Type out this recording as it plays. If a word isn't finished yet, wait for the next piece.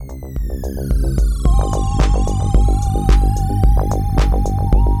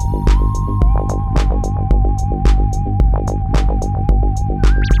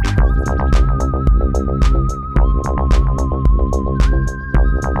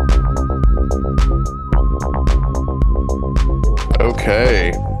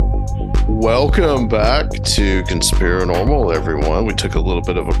Okay. Welcome back to Conspirinormal, everyone. We took a little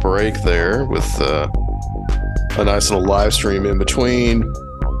bit of a break there with a nice little live stream in between.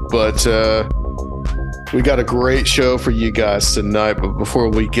 But we got a great show for you guys tonight. But before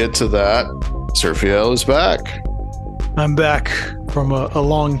we get to that, Serfiel is back. I'm back from a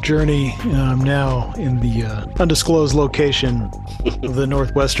long journey. I'm now in the undisclosed location of the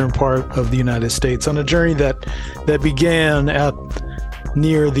northwestern part of the United States on a journey that began at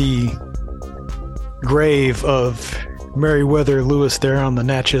near the grave of Meriwether Lewis there on the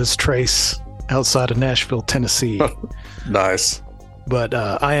Natchez Trace outside of Nashville, Tennessee. Nice. But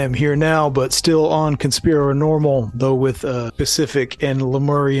I am here now, but still on Conspirinormal, though with a Pacific and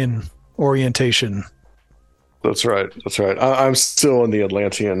Lemurian orientation. That's right. I'm still in the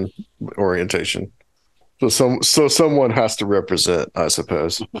Atlantean orientation. So someone has to represent, I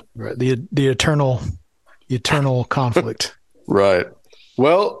suppose. Right. The eternal conflict. Right.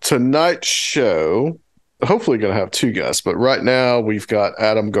 Well, tonight's show, hopefully going to have two guests, but right now we've got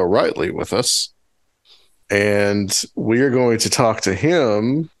Adam Gorightly with us, and we are going to talk to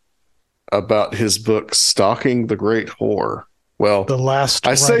him about his book, Stalking the Great Whore. Well, the last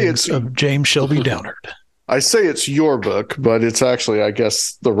writings of James Shelby Downard. I say it's your book, but it's actually, I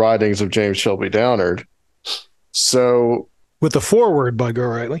guess, the writings of James Shelby Downard. So, with the foreword by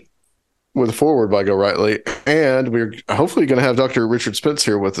Gorightly. And we're hopefully going to have Dr. Richard Spence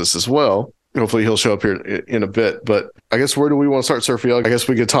here with us as well. Hopefully he'll show up here in a bit. But I guess where do we want to start, Serfiel? I guess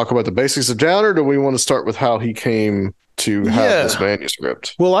we could talk about the basics of Downard, or do we want to start with how he came to have this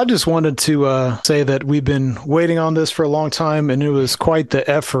manuscript? Well, I just wanted to say that we've been waiting on this for a long time, and it was quite the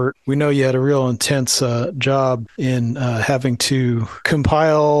effort. We know you had a real intense job in having to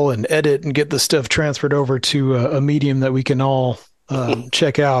compile and edit and get the stuff transferred over to a medium that we can all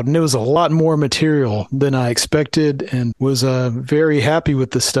check out. And it was a lot more material than I expected, and was very happy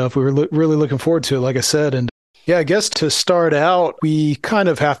with the stuff. We were really looking forward to it, like I said. And yeah, I guess to start out, we kind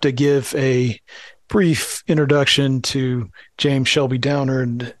of have to give a brief introduction to James Shelby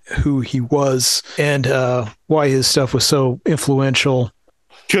Downard, who he was, and why his stuff was so influential.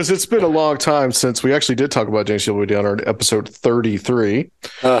 Because it's been a long time since we actually did talk about James Shelby Downard, episode 33,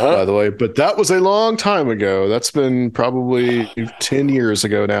 by the way. But that was a long time ago. That's been probably 10 years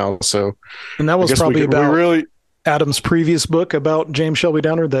ago now. So, and that was probably about Adam's previous book about James Shelby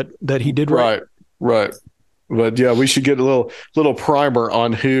Downard that he did write. Right. But yeah, we should get a little primer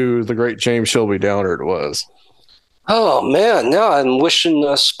on who the great James Shelby Downard was. Oh man, now I'm wishing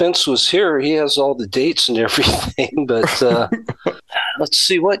Spence was here. He has all the dates and everything. But let's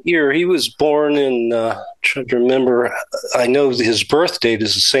see what year he was born in. Trying to remember. I know his birth date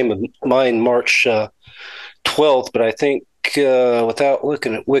is the same as mine, March 12th. But I think without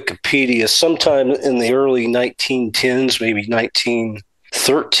looking at Wikipedia, sometime in the early 1910s, maybe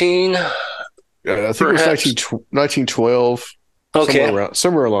 1913. Yeah, I think perhaps. It was 1912. Okay.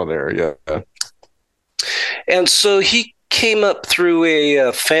 Somewhere along there, yeah. And so he came up through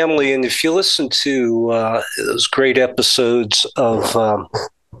a family, and if you listen to those great episodes of our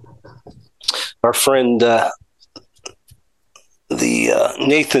friend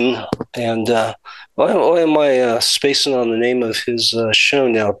Nathan, and why am I spacing on the name of his show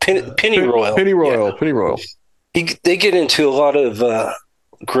now? Pennyroyal. Pennyroyal. They get into a lot of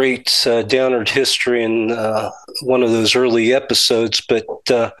great Downard history in one of those early episodes. But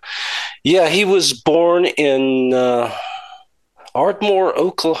he was born in Ardmore,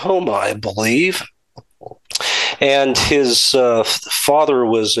 Oklahoma, I believe. And his father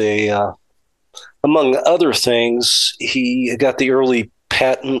was among other things, he got the early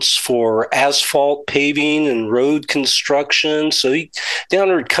patents for asphalt paving and road construction. So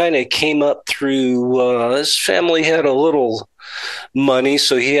Downard kind of came up through, his family had a little money,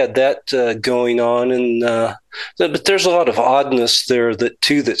 so he had that going on. And but there's a lot of oddness there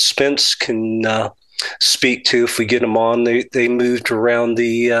that Spence can speak to if we get him on. They moved around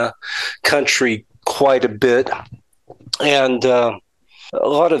the country quite a bit, and a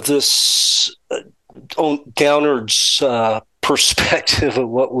lot of this Downard's perspective of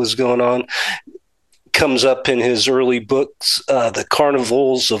what was going on comes up in his early books, The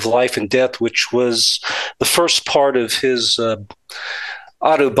Carnivals of Life and Death, which was the first part of his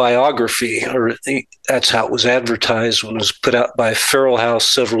autobiography, or that's how it was advertised when it was put out by Farrell House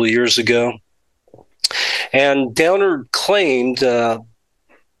several years ago. And Downard claimed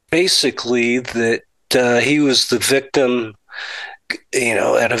basically that he was the victim,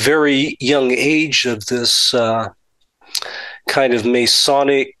 at a very young age of this kind of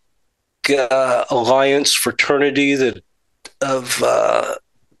Masonic alliance fraternity that of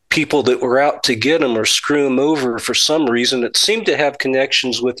people that were out to get him or screw him over for some reason. It seemed to have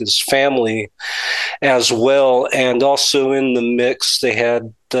connections with his family as well. And also in the mix, they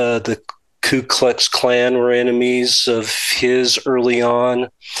had the Ku Klux Klan were enemies of his early on.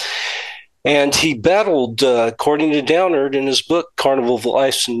 And he battled, according to Downard in his book, Carnival of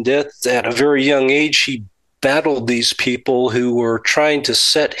Life and Death, at a very young age. He battled these people who were trying to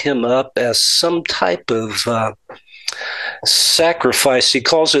set him up as some type of sacrifice. He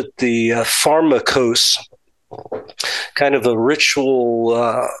calls it the pharmakos, kind of a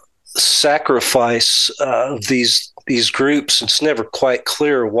ritual sacrifice of these groups. It's never quite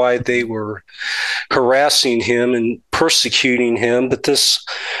clear why they were harassing him and persecuting him, but this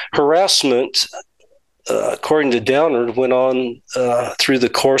harassment, according to Downard, went on through the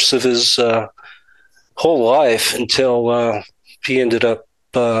course of his whole life until he ended up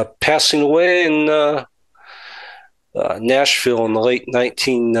passing away in Nashville in the late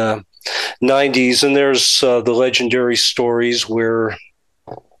 1990s. And there's the legendary stories where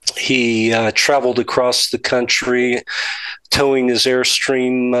he traveled across the country towing his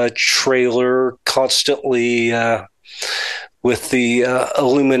Airstream trailer constantly with the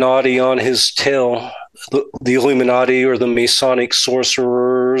Illuminati on his tail. The Illuminati or the Masonic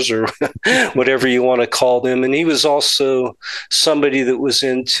sorcerers or whatever you want to call them. And he was also somebody that was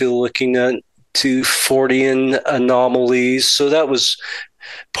into looking into Fortean anomalies. So that was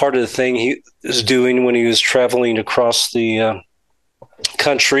part of the thing he was doing when he was traveling across the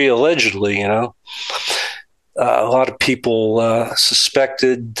country, allegedly. A lot of people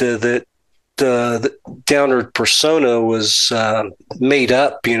suspected that the Downard persona was made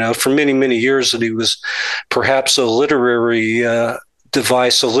up, for many, many years, that he was perhaps a literary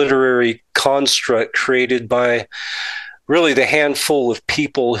device, a literary construct created by really the handful of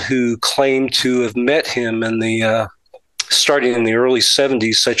people who claimed to have met him in the starting in the early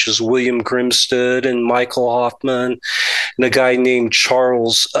 70s, such as William Grimstead and Michael Hoffman and a guy named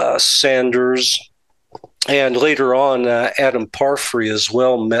Charles Sanders. And later on, Adam Parfrey as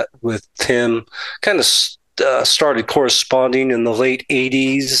well met with him, kind of started corresponding in the late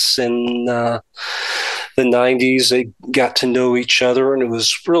 80s and the 90s. They got to know each other, and it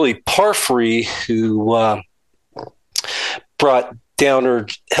was really Parfrey who brought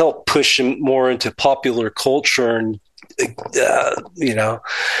Downard, helped push him more into popular culture. And,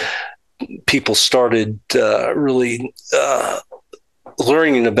 people started really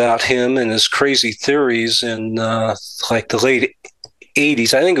learning about him and his crazy theories in like the late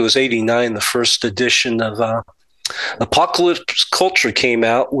 80s. I think it was 89, the first edition of Apocalypse Culture came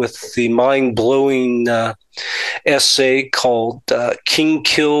out with the mind-blowing essay called King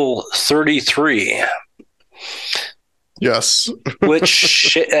Kill 33. Yes.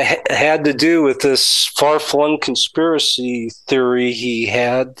 Which had to do with this far-flung conspiracy theory he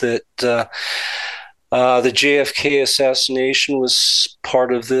had that the JFK assassination was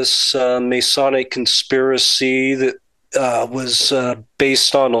part of this Masonic conspiracy that was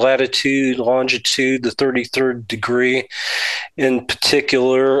based on latitude, longitude, the 33rd degree in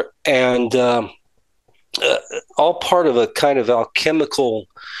particular, and all part of a kind of alchemical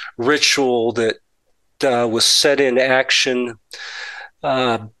ritual that was set in action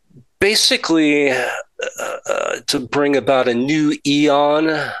basically to bring about a new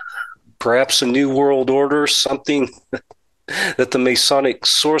eon, perhaps a new world order, something that the Masonic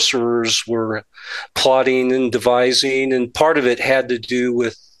sorcerers were plotting and devising. And part of it had to do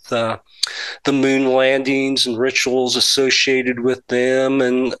with the moon landings and rituals associated with them,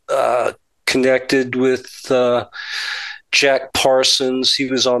 and connected with Jack Parsons. He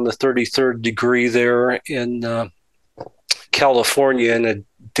was on the 33rd degree there in California, and an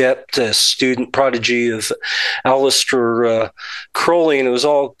adept student prodigy of Aleister Crowley, and it was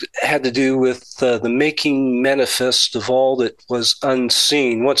all had to do with the making manifest of all that was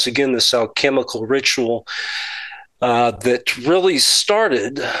unseen. Once again, this alchemical ritual that really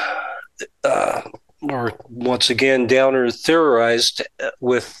started, or once again, Downard theorized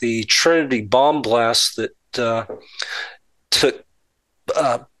with the Trinity bomb blast that took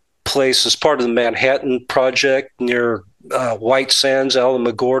place as part of the Manhattan Project near White Sands,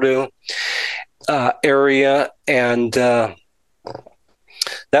 Alamogordo area. And that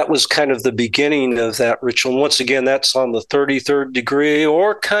was kind of the beginning of that ritual. And once again, that's on the 33rd degree,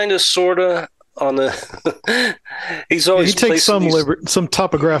 or kind of, sort of, on the he takes some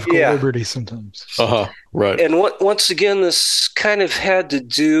topographical liberty sometimes. Right. And once again, this kind of had to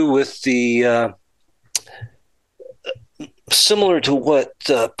do with the similar to what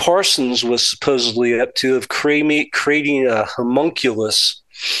Parsons was supposedly up to, of creating a homunculus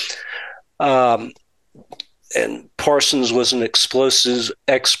and Parsons was an explosives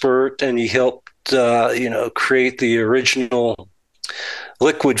expert, and he helped create the original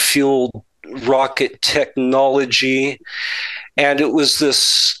liquid fueled rocket technology. And it was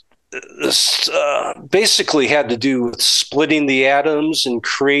this basically had to do with splitting the atoms and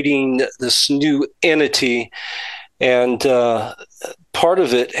creating this new entity. And part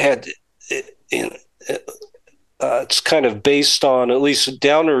of it had, it's kind of based on at least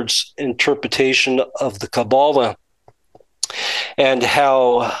Downard's interpretation of the Kabbalah, and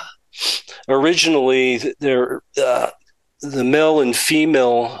how originally the male and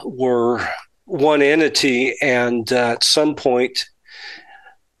female were one entity, and at some point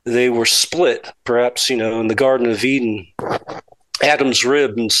they were split, perhaps, in the Garden of Eden, Adam's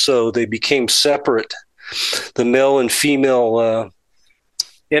rib, and so they became separate. The male and female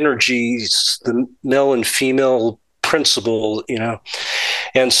energies, the male and female principle,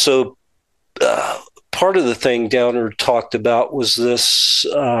 and so part of the thing Downard talked about was this.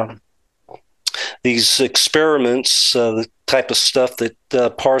 These experiments, the type of stuff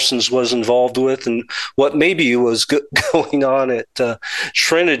that Parsons was involved with, and what maybe was going on at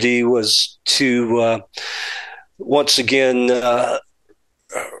Trinity was to once again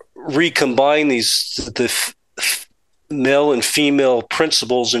recombine the male and female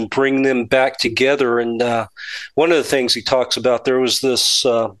principles and bring them back together. And one of the things he talks about, there was this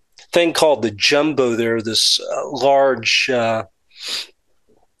thing called the jumbo there, this large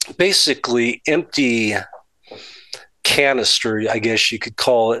basically empty canister, I guess you could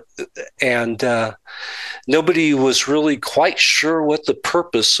call it. And nobody was really quite sure what the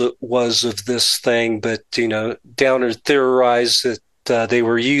purpose was of this thing, but, Downard theorized that they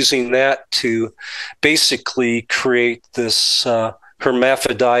were using that to basically create this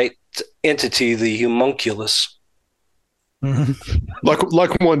hermaphrodite entity, the homunculus.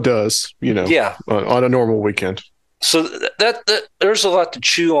 Like one does, yeah, on a normal weekend. So that there's a lot to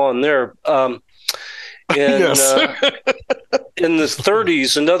chew on there. Yes. In the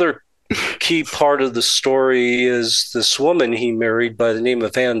 30s, another key part of the story is this woman he married by the name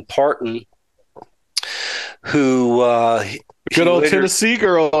of Ann Parton, who good old Tennessee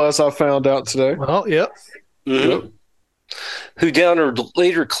girl, as I found out today. Well, yep. Mm-hmm. Yep. Who Downard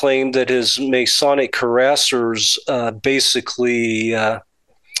later claimed that his Masonic harassers basically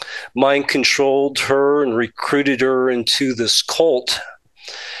mind controlled her and recruited her into this cult.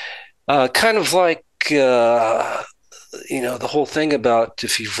 Kind of like, the whole thing about,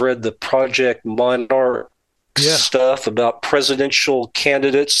 if you've read the Project Monarch stuff about presidential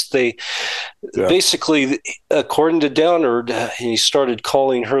candidates, they basically, according to Downard, and he started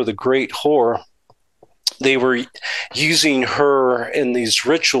calling her the Great Whore, they were using her in these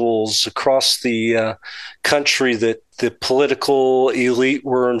rituals across the country that the political elite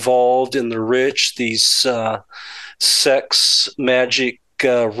were involved in, the rich, these sex magic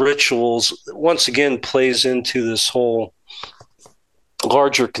rituals, once again plays into this whole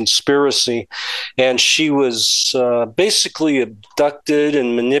larger conspiracy. And she was basically abducted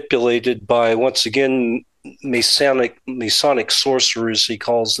and manipulated by, once again, Masonic sorcerers, he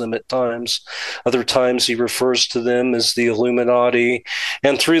calls them at times. Other times he refers to them as the Illuminati.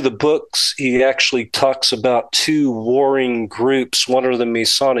 And through the books, he actually talks about two warring groups. One are the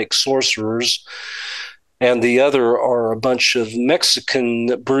Masonic sorcerers, and the other are a bunch of Mexican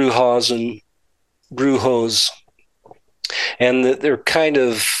brujas and brujos. And they're kind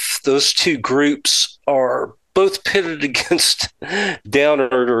of, those two groups are both pitted against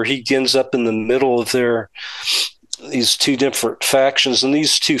Downard, or he ends up in the middle of these two different factions. And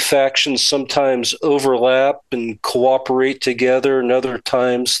these two factions sometimes overlap and cooperate together, and other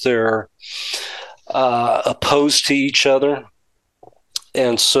times they're opposed to each other.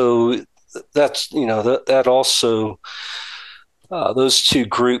 And so that's, that also, those two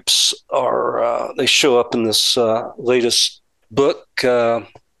groups are, they show up in this latest book,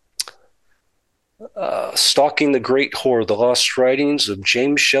 Stalking the Great Whore, The Lost Writings of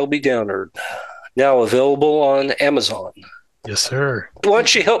James Shelby Downard, now available on Amazon. Yes, sir. Why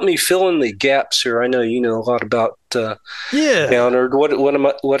don't you help me fill in the gaps here? I know you know a lot about Downard.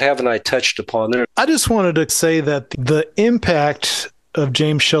 What haven't I touched upon there? I just wanted to say that the impact of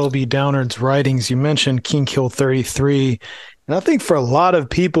James Shelby Downard's writings, you mentioned King Kill 33, and I think for a lot of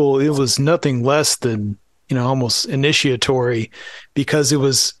people, it was nothing less than, almost initiatory, because it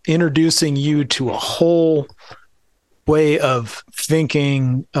was introducing you to a whole way of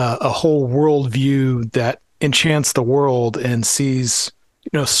thinking, a whole worldview that enchants the world and sees,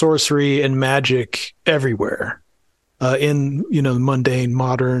 sorcery and magic everywhere in, the mundane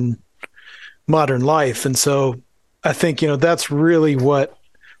modern life. And so I think, that's really what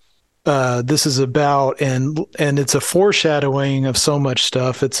this is about, and it's a foreshadowing of so much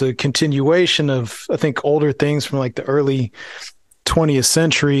stuff. It's a continuation of, I think, older things from like the early 20th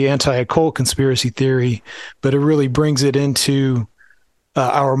century anti-occult conspiracy theory, but it really brings it into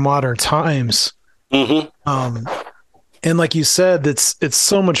our modern times. And like you said, it's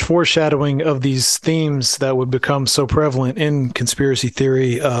so much foreshadowing of these themes that would become so prevalent in conspiracy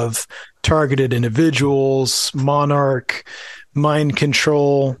theory of targeted individuals, monarch, mind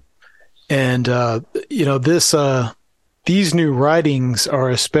control. And, these new writings are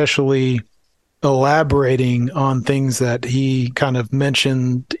especially elaborating on things that he kind of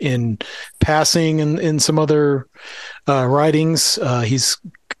mentioned in passing in some other writings. He's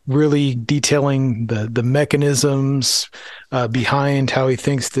really detailing the mechanisms behind how he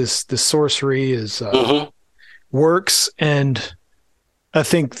thinks this sorcery is works. And I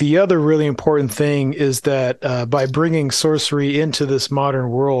think the other really important thing is that by bringing sorcery into this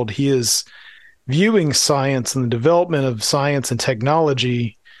modern world, he is viewing science and the development of science and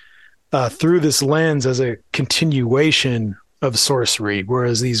technology through this lens as a continuation of sorcery,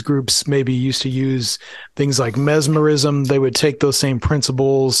 whereas these groups maybe used to use things like mesmerism. They would take those same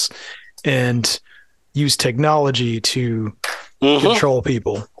principles and use technology to control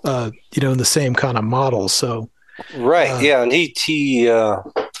people, in the same kind of model. So, right, yeah, and he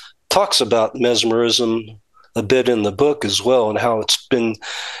talks about mesmerism a bit in the book as well, and how it's been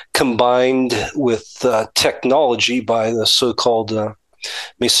combined with technology by the so-called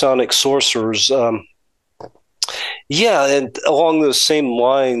Masonic sorcerers. Yeah, and along those same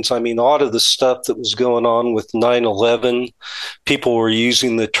lines, I mean, a lot of the stuff that was going on with 9/11, people were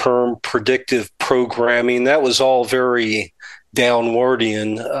using the term predictive programming. That was all very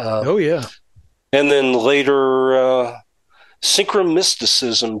Downwardian. Oh, yeah. And then later,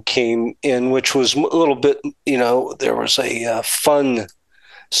 synchromysticism came in, which was a little bit, there was a fun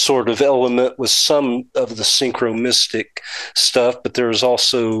sort of element with some of the synchromystic stuff, but there was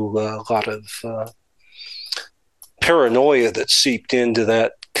also a lot of paranoia that seeped into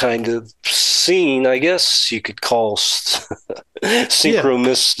that kind of scene. I guess you could call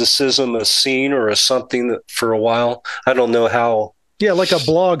synchromysticism a scene or a something that for a while, I don't know how. Yeah, like a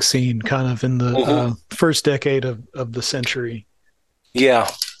blog scene kind of in the first decade of the century. Yeah.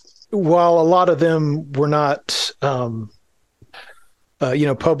 While a lot of them were not,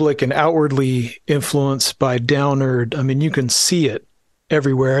 public and outwardly influenced by Downard, I mean, you can see it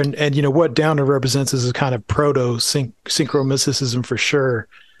everywhere. And what Downard represents is a kind of synchromysticism for sure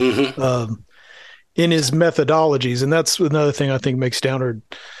in his methodologies. And that's another thing I think makes Downard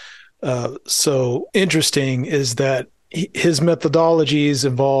so interesting, is that his methodologies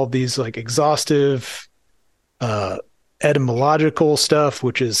involve these like exhaustive etymological stuff,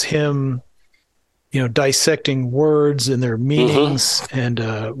 which is him, dissecting words and their meanings, and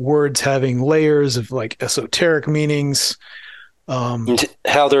words having layers of like esoteric meanings.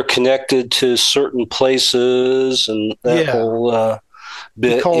 How they're connected to certain places and that whole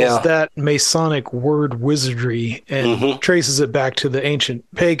bit. He calls that Masonic word wizardry and traces it back to the ancient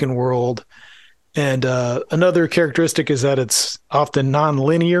pagan world. And another characteristic is that it's often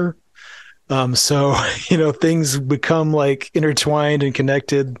non-linear. So, things become like intertwined and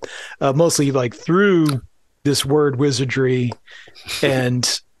connected, mostly like through this word wizardry.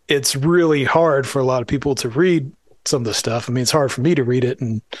 And it's really hard for a lot of people to read some of the stuff. I mean, it's hard for me to read it,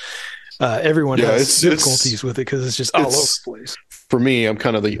 and everyone has difficulties with it because it's just all over the place. For me, I'm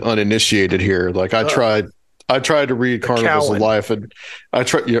kind of the uninitiated here. Like I tried to read Carnivals of Life, and I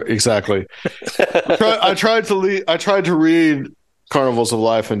tried. Yeah, exactly. I tried to read Carnivals of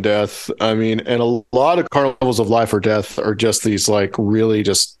Life and Death. I mean, and a lot of Carnivals of Life or Death are just these like really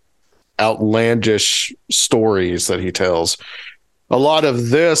just outlandish stories that he tells. A lot of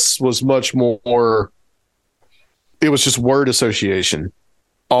this was much more. It was just word association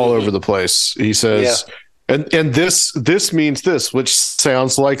all over the place. He says, and this means this, which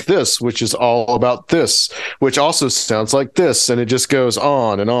sounds like this, which is all about this, which also sounds like this, and it just goes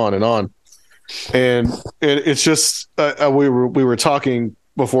on and on and on. And it's just we were talking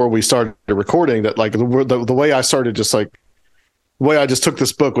before we started recording that like the way I started, just like the way I just took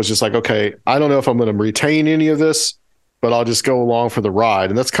this book was just like, okay, I don't know if I'm going to retain any of this, but I'll just go along for the ride.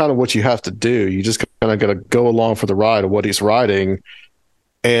 And that's kind of what you have to do. You just kind of got to go along for the ride of what he's writing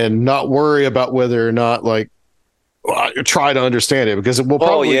and not worry about whether or not like try to understand it, because it will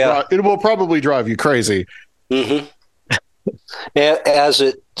probably drive you crazy. As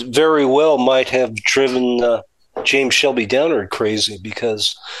it very well might have driven James Shelby Downard crazy,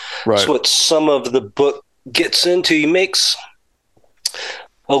 because that's what some of the book gets into. He makes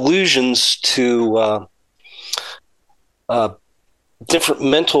allusions to different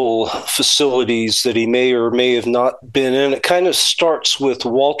mental facilities that he may or may have not been in. It kind of starts with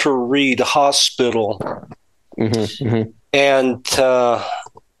Walter Reed Hospital. Mm-hmm, mm-hmm. And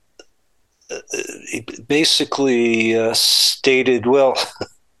he basically stated, well,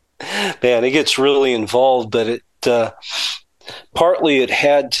 man, it gets really involved, but partly it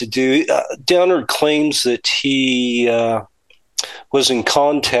had to do, Downard claims that he was in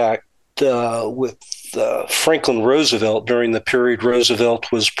contact with Franklin Roosevelt during the period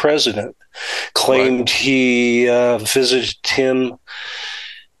Roosevelt was president, claimed he visited him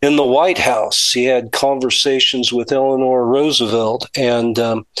in the White House. He had conversations with Eleanor Roosevelt, and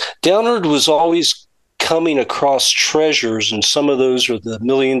Downard was always coming across treasures, and some of those are the $1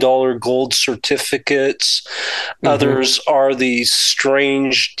 million gold certificates. Mm-hmm. Others are these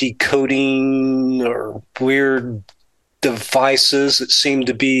strange decoding or weird devices that seem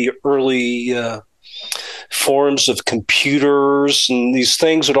to be early forms of computers, and these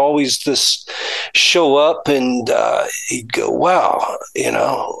things would always just show up, and he'd go, wow,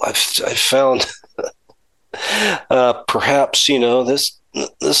 I found perhaps,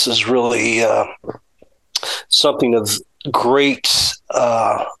 this is really something of great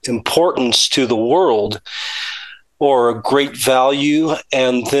importance to the world, or a great value.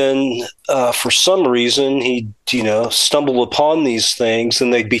 And then for some reason he'd stumble upon these things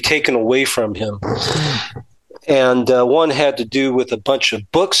and they'd be taken away from him. And one had to do with a bunch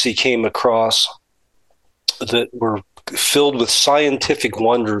of books he came across that were filled with scientific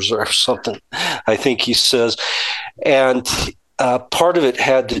wonders or something, I think he says. And part of it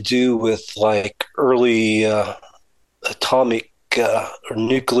had to do with like early atomic or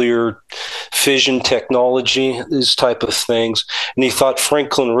nuclear fission technology, these type of things. And he thought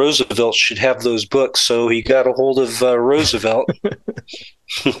Franklin Roosevelt should have those books, so he got a hold of Roosevelt.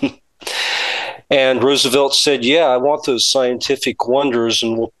 And Roosevelt said, yeah, I want those scientific wonders,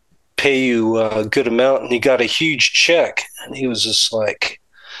 and we'll pay you a good amount. And he got a huge check, and he was just like,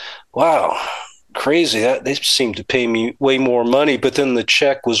 wow, crazy. They seem to pay me way more money. But then the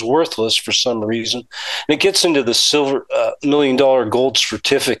check was worthless for some reason. And it gets into the silver $1 million gold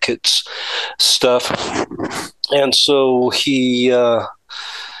certificates stuff. And so he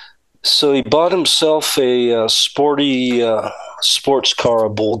bought himself a sporty sports car, a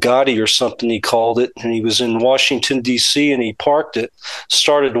Bugatti or something he called it, and he was in Washington, D.C., and he parked it,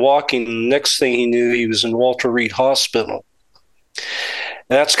 started walking, and the next thing he knew, he was in Walter Reed Hospital.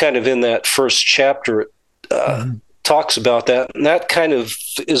 And that's kind of in that first chapter. It talks about that, and that kind of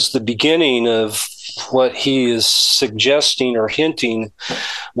is the beginning of what he is suggesting or hinting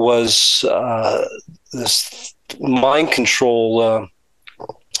was this mind control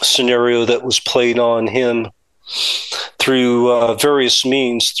scenario that was played on him through various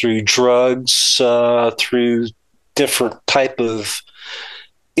means, through drugs, through different type of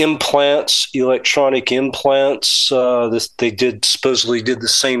implants, electronic implants. They supposedly did the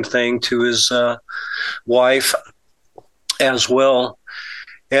same thing to his wife as well.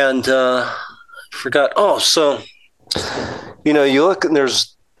 And forgot. Oh, so you look and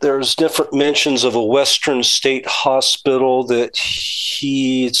there's different mentions of a Western state hospital that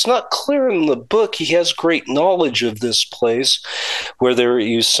it's not clear in the book. He has great knowledge of this place where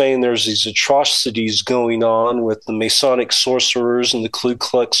he's saying there's these atrocities going on with the Masonic sorcerers and the Ku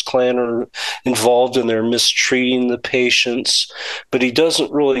Klux Klan are involved and they're mistreating the patients. But he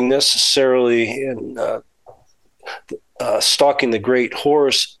doesn't really necessarily, in Stalking the Great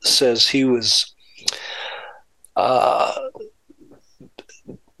Horse, says he was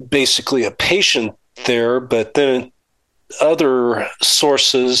basically a patient there, but then other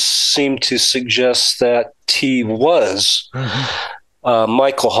sources seem to suggest that he was. Mm-hmm.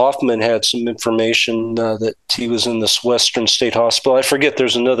 Michael Hoffman had some information that he was in this Western State Hospital. I forget,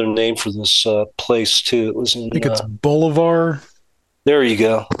 there's another name for this place too. It was in, I think it's Bolivar. There you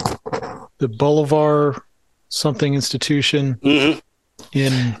go. The Bolivar something institution in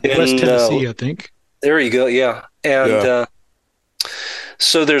West Tennessee, I think. There you go, yeah. And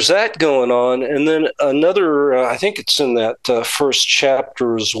so there's that going on. And then another, I think it's in that first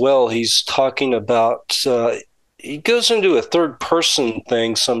chapter as well, he's talking about, he goes into a third person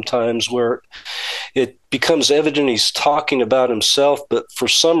thing sometimes where it becomes evident he's talking about himself, but for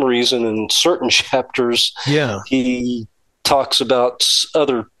some reason in certain chapters, he talks about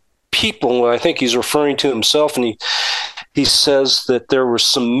other people. I think he's referring to himself, and he says that there were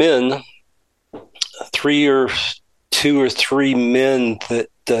some men, two or three men that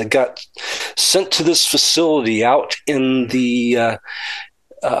got sent to this facility out in the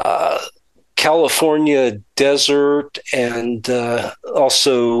California desert and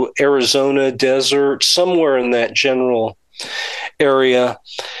also Arizona desert, somewhere in that general area,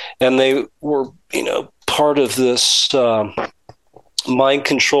 and they were, part of this mind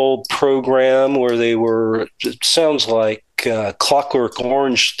control program where they were, it sounds like Clockwork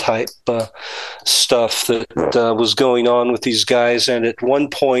Orange type stuff that was going on with these guys. And at one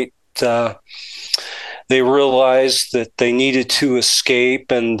point, they realized that they needed to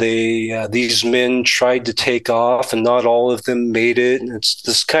escape, and these men tried to take off, and not all of them made it. And it's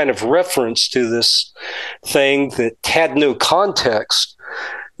this kind of reference to this thing that had no context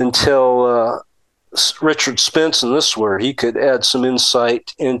until Richard Spence, and this is where he could add some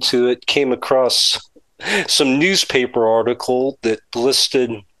insight into it, came across some newspaper article that listed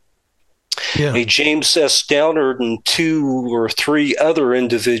a James S. Downard and 2 or 3 other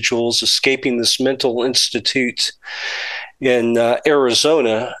individuals escaping this mental institute in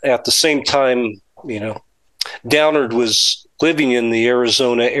Arizona. At the same time, Downard was living in the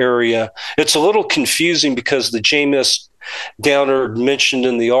Arizona area. It's a little confusing because the James S. Downard mentioned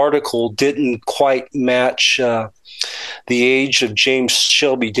in the article didn't quite match the age of James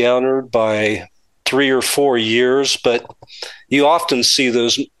Shelby Downard by 3 or 4 years, but you often see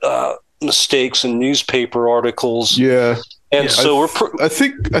those mistakes in newspaper articles. Yeah. And so I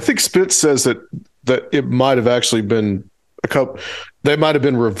think Spitz says that it might have actually been a couple. They might have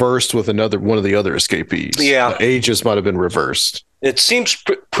been reversed with one of the other escapees. Yeah, the ages might have been reversed. It seems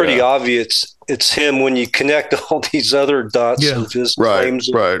pretty obvious it's him when you connect all these other dots of his claims.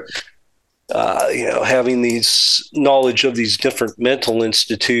 Right. Having these knowledge of these different mental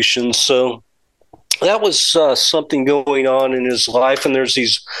institutions. So that was something going on in his life. And there's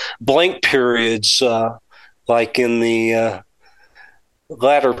these blank periods, like in the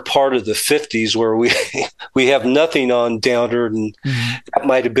latter part of the 50s, where we have nothing on Downard, and that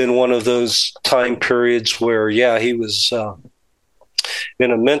might have been one of those time periods where, he was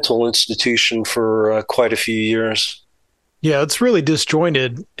in a mental institution for quite a few years. Yeah, it's really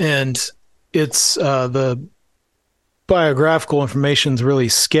disjointed, and it's the biographical information is really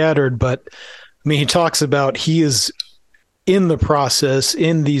scattered, but I mean, he talks about he is in the process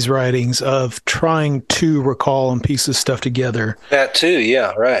in these writings of trying to recall and piece this stuff together. That too,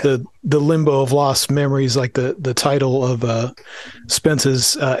 yeah, right. The limbo of lost memories, like the title of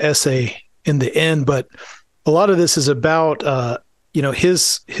Spence's essay in the end. But a lot of this is about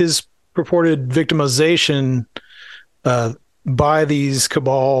his purported victimization by these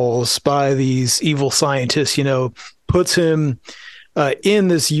cabals, by these evil scientists. Puts him in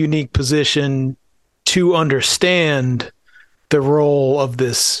this unique position to understand the role of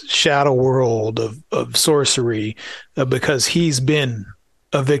this shadow world of sorcery, because he's been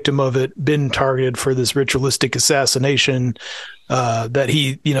a victim of it, been targeted for this ritualistic assassination that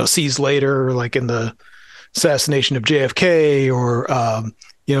he, sees later, like in the assassination of JFK, or,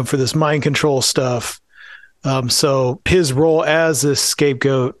 for this mind control stuff. So his role as this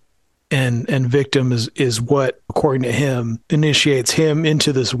scapegoat and victim is what, according to him, initiates him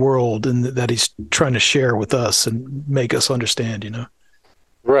into this world, and that he's trying to share with us and make us understand,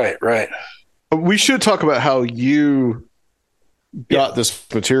 Right. We should talk about how you got this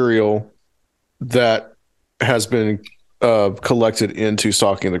material that has been collected into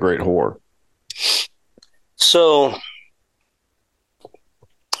Stalking the Great Whore. So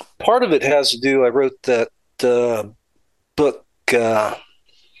part of it has to do, I wrote that book,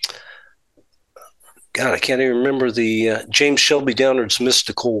 I can't even remember the James Shelby Downard's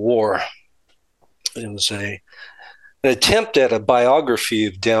Mystical War. It was an attempt at a biography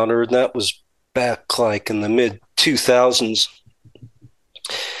of Downard, and that was back like in the mid 2000s.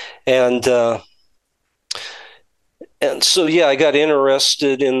 And so, I got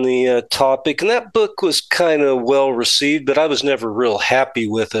interested in the topic, and that book was kind of well received, but I was never real happy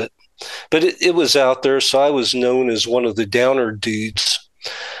with it. But it was out there, so I was known as one of the Downard dudes.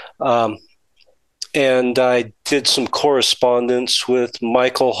 And I did some correspondence with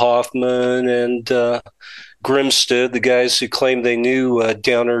Michael Hoffman and Grimstead, the guys who claimed they knew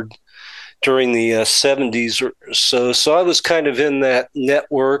Downard during the 70s or so. So I was kind of in that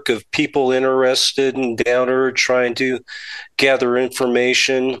network of people interested in Downard, trying to gather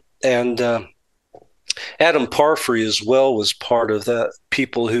information. And Adam Parfrey as well was part of that,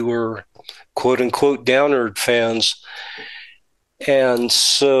 people who were quote unquote Downard fans. And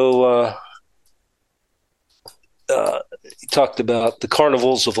so he talked about the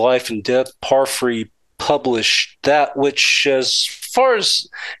Carnivals of Life and Death. Parfrey published that, which, as far as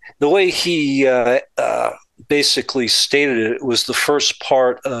the way he basically stated it, it was the first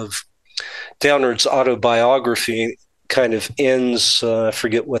part of Downard's autobiography. Kind of ends, I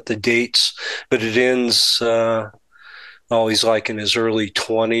forget what the dates, but it ends, he's like in his early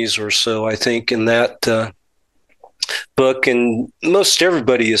 20s or so, I think, and that book, and most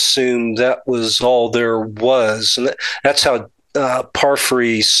everybody assumed that was all there was, and that's how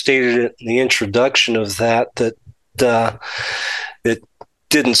Parfrey stated it in the introduction of that it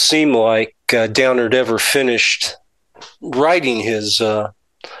didn't seem like Downard ever finished writing his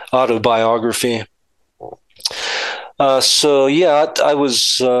autobiography. So yeah, I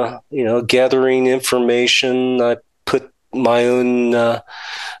was gathering information. I put my own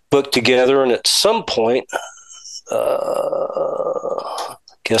book together, and at some point, I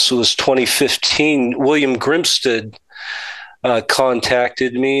guess it was 2015, William Grimstead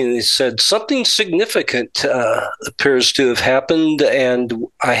contacted me, and he said something significant appears to have happened, and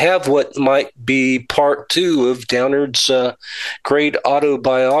I have what might be part 2 of Downard's great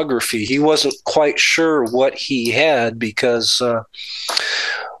autobiography. He wasn't quite sure what he had, because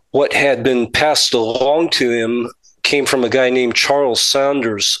what had been passed along to him came from a guy named Charles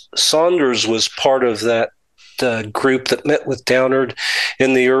Saunders. Saunders was part of that group that met with Downard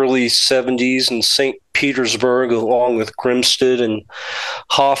in the early 70s in St. Petersburg, along with Grimstead and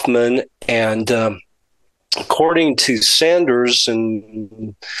Hoffman. And according to Sanders,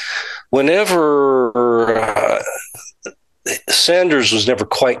 and whenever Sanders was never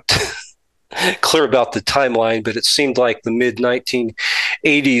quite clear about the timeline, but it seemed like the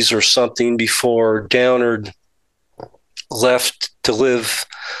mid-1980s or something before Downard left to live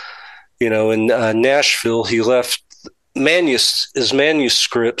in Nashville. He left his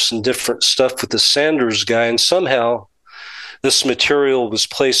manuscripts and different stuff with the Sanders guy, and somehow this material was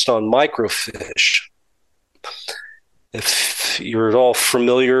placed on microfiche. If you're at all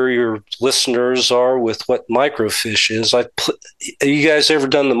familiar, your listeners are, with what microfiche is. Have you guys ever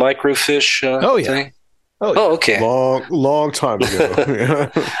done the microfiche thing? Oh, okay. Long time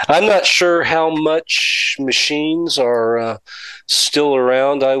ago. I'm not sure how much machines are still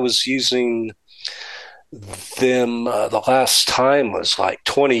around. I was using them the last time was like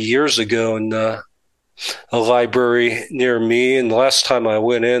 20 years ago in a library near me, and the last time I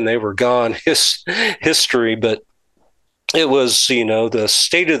went in, they were gone. History, but it was, the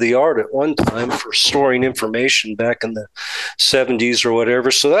state of the art at one time for storing information back in the 70s or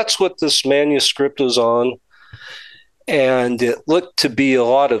whatever. So that's what this manuscript was on. And it looked to be a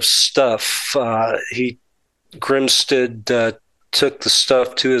lot of stuff. Grimstead took the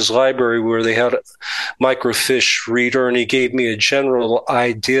stuff to his library where they had a microfiche reader, and he gave me a general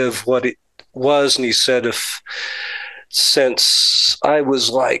idea of what it was. And he said, since I was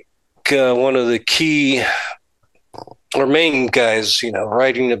like one of the key or main guys,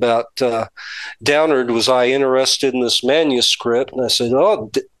 writing about Downard, was I interested in this manuscript? And I said, oh,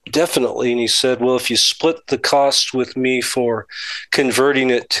 definitely. And he said, well, if you split the cost with me for converting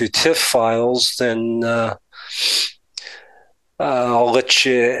it to TIFF files, then I'll let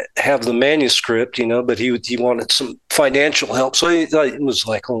you have the manuscript, but he wanted some financial help. So it was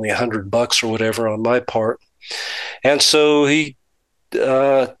like only $100 or whatever on my part. And so he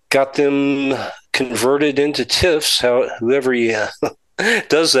got them converted into TIFFs, whoever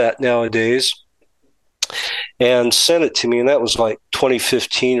does that nowadays, and sent it to me. And that was like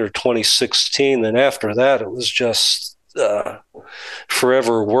 2015 or 2016. Then after that, it was just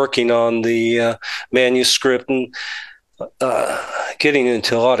forever working on the manuscript and getting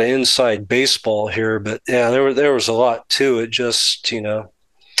into a lot of inside baseball here. But yeah, there was a lot to it. Just,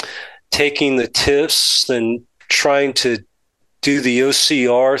 taking the TIFFs and trying to do the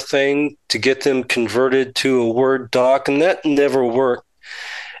OCR thing to get them converted to a Word doc, and that never worked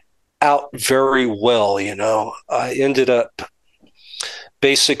out very well. I ended up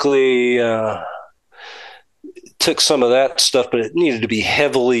basically took some of that stuff, but it needed to be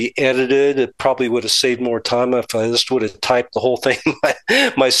heavily edited. It probably would have saved more time if I just would have typed the whole thing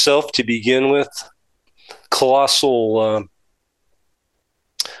myself to begin with. Colossal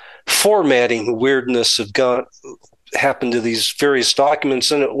formatting weirdness happened to these various documents.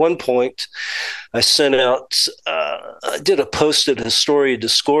 And at one point I sent out, I did a post at Historia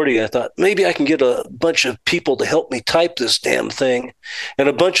Discordia. I thought maybe I can get a bunch of people to help me type this damn thing. And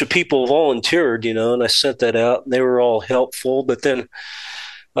a bunch of people volunteered, and I sent that out, and they were all helpful. But then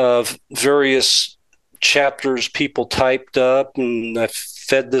various chapters people typed up, and I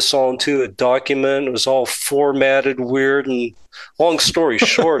fed this all into a document. It was all formatted weird, and long story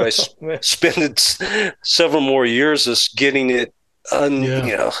short, I spent several more years just getting it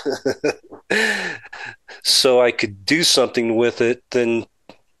so I could do something with it. Then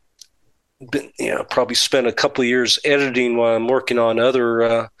probably spent a couple of years editing while I'm working on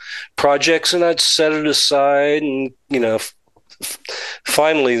other projects, and I'd set it aside. And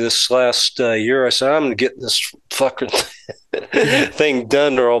finally this last year, I said, I'm gonna get this fucking thing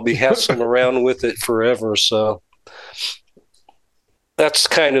done, or I'll be hassling around with it forever. So that's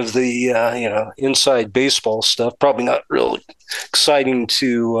kind of the inside baseball stuff. Probably not real exciting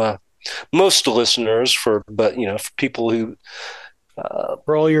to most listeners, but for people who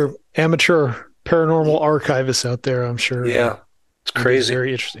For all your amateur paranormal archivists out there, I'm sure. Yeah, it's crazy.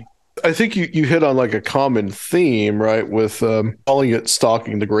 Very interesting. I think you hit on like a common theme, right? With calling it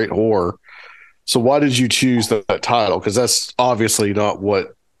 "Stalking the Great Horror." So why did you choose that title? Because that's obviously not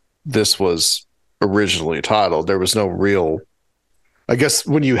what this was originally titled. There was no real. I guess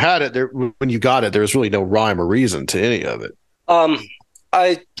when you had it there, when you got it, there was really no rhyme or reason to any of it.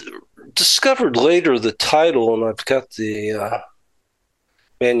 I discovered later the title, and I've got the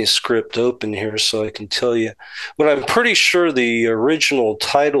manuscript open here so I can tell you. But I'm pretty sure the original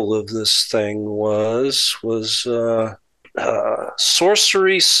title of this thing was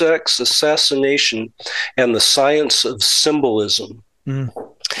Sorcery, Sex, Assassination, and the Science of Symbolism.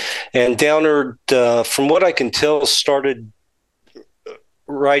 Mm. And Downard, from what I can tell, started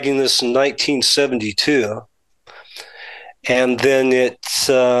writing this in 1972. And then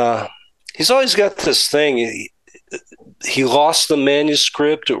he's always got this thing. He lost the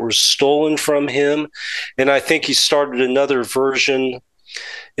manuscript. It was stolen from him. And I think he started another version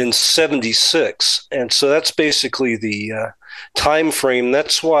in 76. And so that's basically the time frame.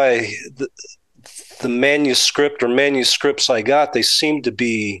 That's why the manuscript or manuscripts I got, they seem to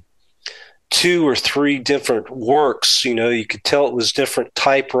be 2 or 3 different works. You could tell it was different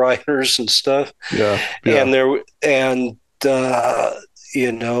typewriters and stuff. Yeah. And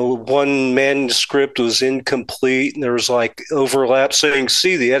one manuscript was incomplete and there was like overlap. So you can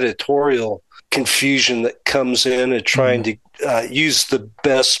see the editorial confusion that comes in and trying to use the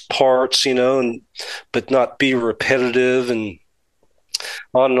best parts, but not be repetitive and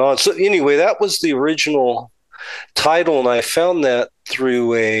on and on. So anyway, that was the original title. And I found that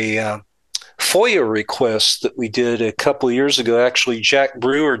through a FOIA request that we did a couple of years ago. Actually, Jack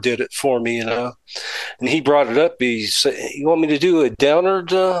Brewer did it for me, and he brought it up. He said, "You want me to do a Downard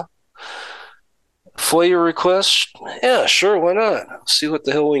FOIA request?" Yeah, sure, why not? See what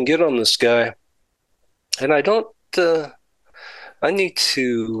the hell we can get on this guy. And I don't. I need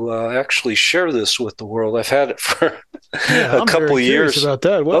to actually share this with the world. I've had it for a couple of years. About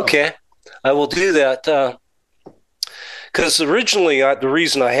that. Wow. Okay, I will do that. Because originally, the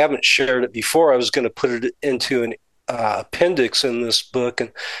reason I haven't shared it before, I was going to put it into an appendix in this book.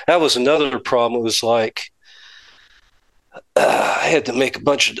 And that was another problem. It was like I had to make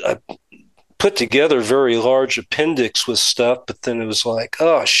I put together a very large appendix with stuff, but then it was like,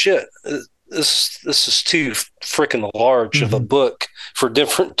 oh, shit, this is too freaking large of a book for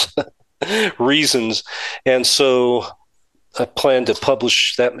different reasons. And so I plan to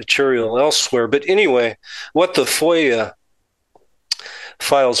publish that material elsewhere. But anyway, what the FOIA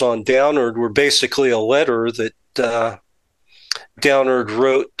files on Downard were basically a letter that Downard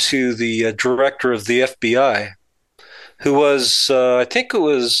wrote to the director of the FBI, who was, I think it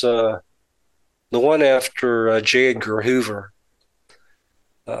was the one after J. Edgar Hoover,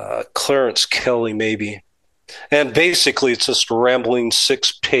 Clarence Kelly, maybe. And basically, it's just a rambling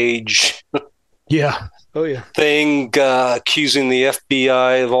 6-page thing accusing the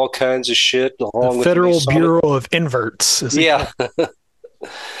FBI of all kinds of shit. Along the Federal Bureau of Inverts. Yeah.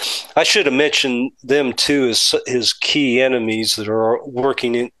 I should have mentioned them too as his key enemies that are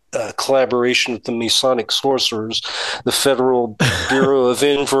working in collaboration with the Masonic sorcerers, the Federal Bureau of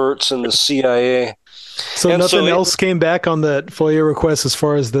Inverts, and the CIA. So nothing else came back on that FOIA request as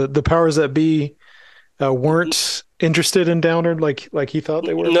far as the powers that be weren't interested in Downard like he thought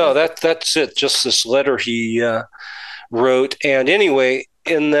they were? No, that's it. Just this letter he wrote. And anyway,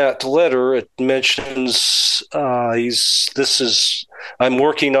 in that letter, it mentions I'm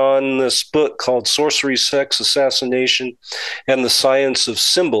working on this book called Sorcery, Sex, Assassination, and the Science of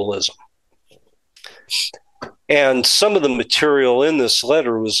Symbolism. And some of the material in this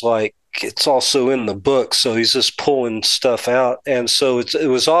letter was like, it's also in the book. So he's just pulling stuff out. And so it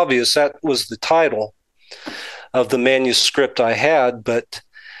was obvious that was the title of the manuscript I had. But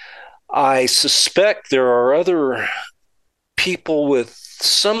I suspect there are other people with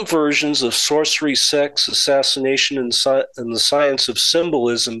some versions of Sorcery, Sex, Assassination, and the Science of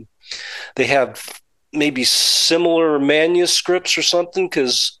Symbolism. They have maybe similar manuscripts or something,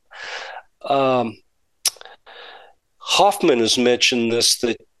 because Hoffman has mentioned this,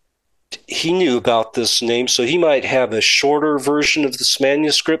 that he knew about this name, so he might have a shorter version of this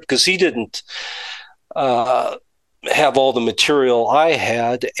manuscript, because he didn't have all the material I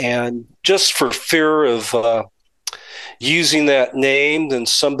had, and just for fear of using that name, then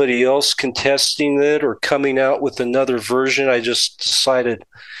somebody else contesting it or coming out with another version, I just decided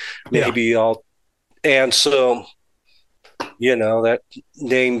maybe I'll. And so that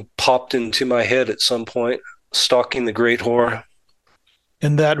name popped into my head at some point. Stalking the Great Whore.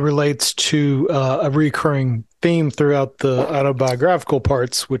 And that relates to a recurring theme throughout the autobiographical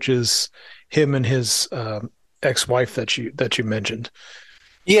parts, which is him and his ex-wife that you mentioned.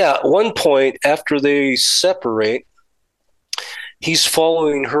 Yeah, at one point after they separate, he's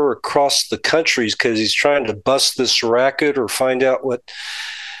following her across the countries because he's trying to bust this racket or find out what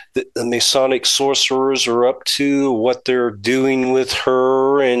the Masonic sorcerers are up to, what they're doing with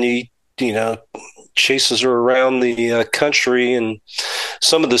her, and he, chases her around the country. And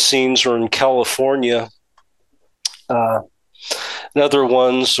some of the scenes are in California. And other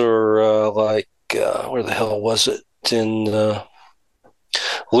ones are where the hell was it? In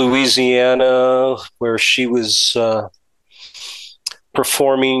Louisiana, where she was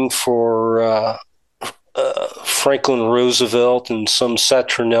performing for Franklin Roosevelt in some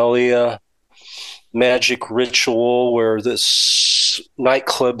Saturnalia magic ritual where this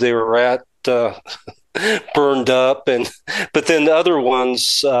nightclub they were at burned up. But then the other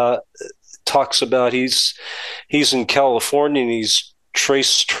ones talks about he's in California and he's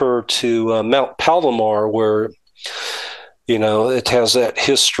traced her to Mount Palomar, where it has that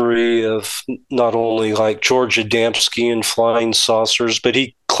history of not only like George Adamski and flying saucers, but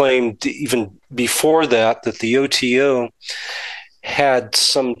he claimed even before that the OTO had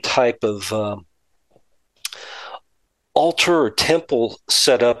some type of altar or temple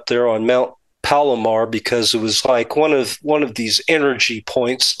set up there on Mount Palomar because it was like one of these energy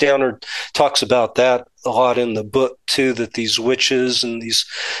points. Downard talks about that a lot in the book too, that these witches and these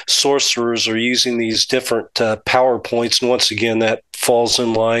sorcerers are using these different power points, and once again that falls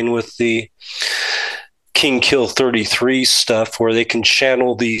in line with the King Kill 33 stuff where they can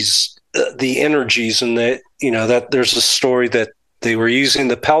channel these the energies, and that there's a story that they were using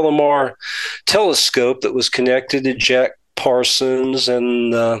the Palomar telescope that was connected to Jack Parsons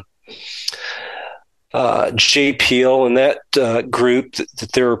and JPL and that group,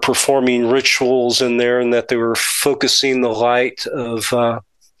 that they were performing rituals in there, and that they were focusing the light of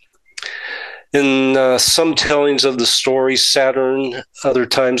in some tellings of the story, Saturn. Other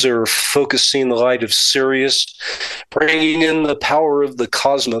times they were focusing the light of Sirius, bringing in the power of the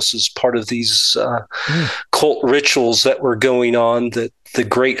cosmos as part of these cult rituals that were going on that the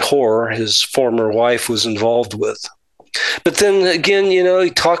Great Whore, his former wife, was involved with. But then again, he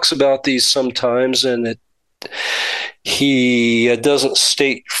talks about these sometimes, and he doesn't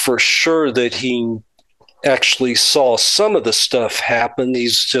state for sure that he actually saw some of the stuff happen.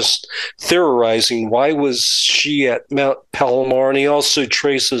 He's just theorizing, why was she at Mount Palomar? And he also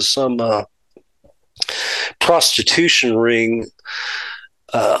traces some prostitution ring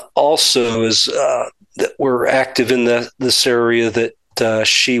also as that were active in this area that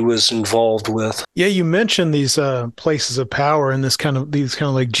she was involved with. Yeah, you mentioned these places of power and these kind of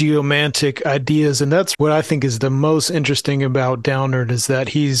like geomantic ideas, and that's what I think is the most interesting about Downard, is that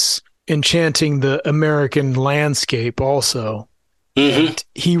he's enchanting the American landscape also. Mm-hmm. And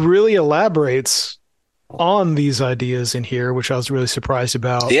he really elaborates on these ideas in here, which I was really surprised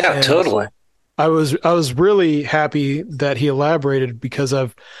about. Yeah, and totally. I was really happy that he elaborated, because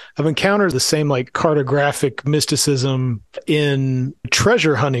I've encountered the same like cartographic mysticism in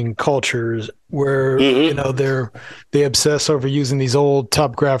treasure hunting cultures where they obsess over using these old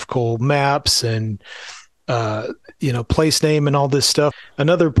topographical maps and place name and all this stuff.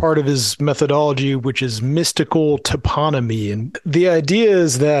 Another part of his methodology, which is mystical toponymy, and the idea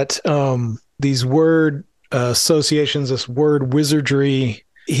is that these word associations, this word wizardry.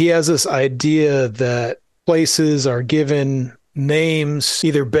 He has this idea that places are given names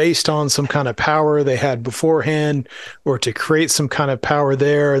either based on some kind of power they had beforehand or to create some kind of power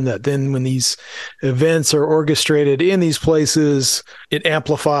there, and that then when these events are orchestrated in these places, it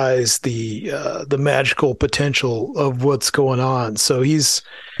amplifies the magical potential of what's going on. So he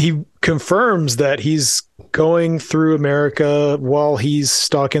confirms that he's going through America while he's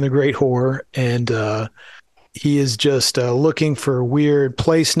stalking the Great Whore, and he is just looking for weird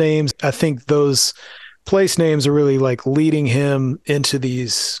place names. I think those place names are really like leading him into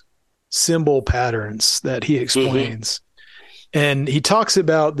these symbol patterns that he explains. Mm-hmm. And he talks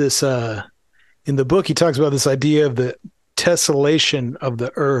about this in the book. He talks about this idea of the tessellation of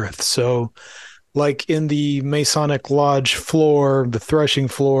the earth. So like in the Masonic Lodge floor, the threshing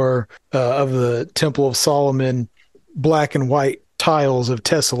floor of the Temple of Solomon, black and white tiles of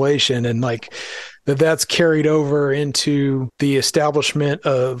tessellation, and like that's carried over into the establishment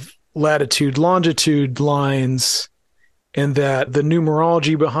of latitude, longitude lines, and that the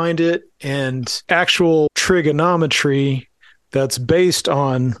numerology behind it and actual trigonometry that's based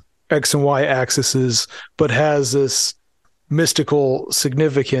on X and Y axes, but has this mystical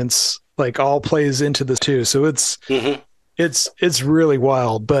significance like all plays into this too. So it's really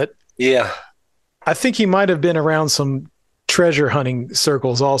wild. But Yeah. I think he might have been around some treasure hunting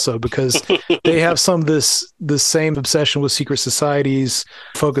circles also, because they have some of the same obsession with secret societies,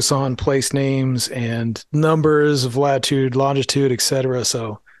 focus on place names and numbers of latitude, longitude, etc.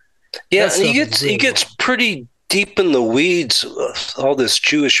 So Yeah, that and he stuff is gets really he gets wild. pretty deep in the weeds of all this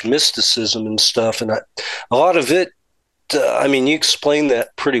Jewish mysticism and stuff, and a lot of it. I mean, you explained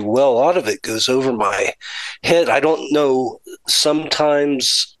that pretty well. A lot of it goes over my head. I don't know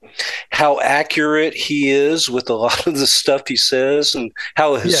sometimes how accurate he is with a lot of the stuff he says, and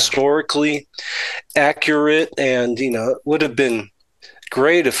how Yeah. historically accurate. And it would have been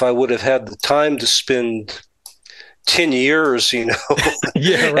great if I would have had the time to spend 10 years, Yeah,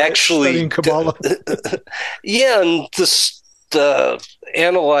 right. actually, Studying Kabbalah. yeah, and this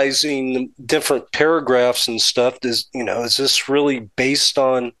analyzing different paragraphs and stuff. Is this really based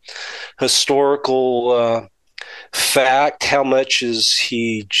on historical fact? How much is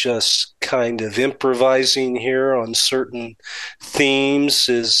he just kind of improvising here on certain themes?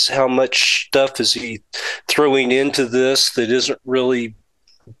 Is how much stuff is he throwing into this that isn't really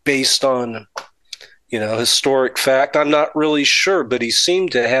based on historic fact? I'm not really sure, but he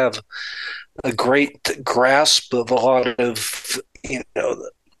seemed to have a great grasp of a lot of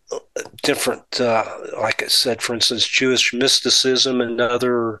different, like I said, for instance, Jewish mysticism and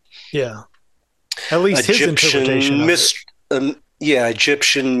other Yeah. At least his interpretation Egyptian of it.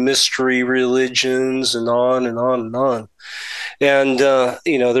 Egyptian mystery religions, and on and on and on. And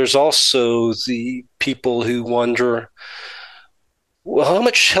there's also the people who wonder, well, how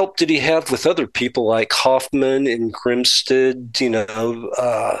much help did he have with other people like Hoffman and Grimstead?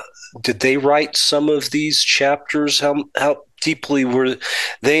 Did they write some of these chapters? How deeply were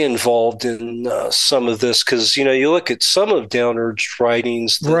they involved in some of this? Because you look at some of Downard's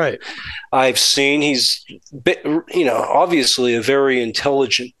writings that Right. I've seen. He's obviously a very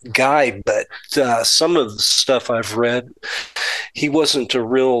intelligent guy, but some of the stuff I've read, he wasn't a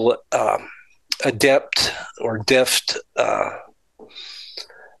real adept or deft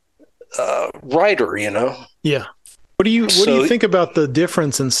writer. Yeah. What do you So think about the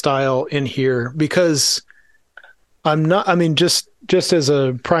difference in style in here? Because just as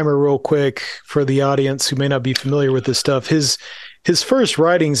a primer real quick for the audience who may not be familiar with this stuff, his first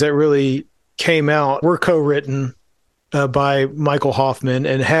writings that really came out were co-written by Michael Hoffman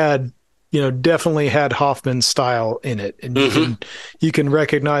and had, definitely had Hoffman's style in it. And you can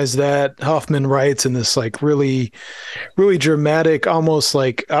recognize that Hoffman writes in this like really, really dramatic, almost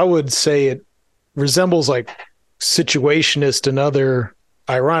like I would say it resembles like situationist and other,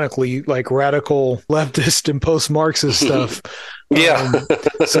 ironically, like radical leftist and post-Marxist stuff. Yeah.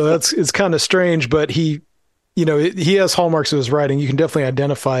 So it's kind of strange, but he has hallmarks of his writing. You can definitely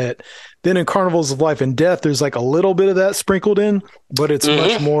identify it. Then in Carnivals of Life and Death, there's like a little bit of that sprinkled in, but it's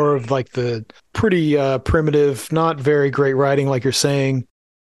much more of like the pretty primitive, not very great writing, like you're saying.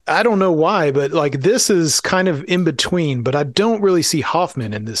 I don't know why, but like this is kind of in between, but I don't really see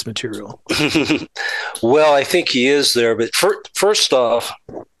Hoffman in this material. Well, I think he is there, but first off,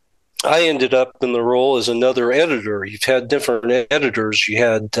 I ended up in the role as another editor. You've had different editors. You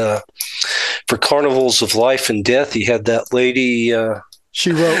had for Carnivals of Life and Death, you had that lady.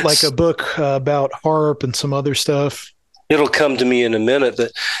 She wrote like a book about harp and some other stuff. It'll come to me in a minute.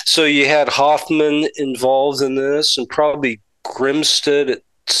 But so you had Hoffman involved in this, and probably Grimstead at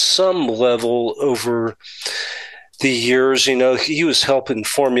some level over the years. He was helping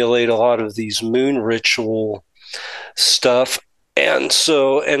formulate a lot of these moon ritual stuff. And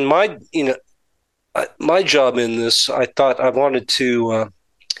so, and my job in this, I thought I wanted to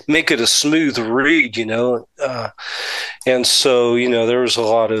make it a smooth read, and so there was a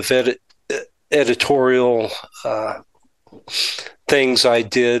lot of editorial things I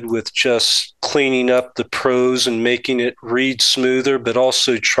did with just cleaning up the prose and making it read smoother, but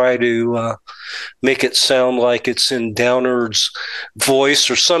also try to make it sound like it's in Downard's voice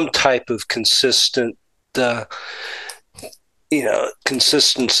or some type of consistent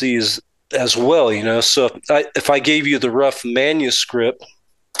consistency as well. So if I gave you the rough manuscript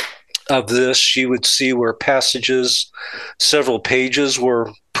of this, you would see where several pages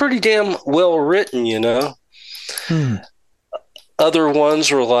were pretty damn well written. Other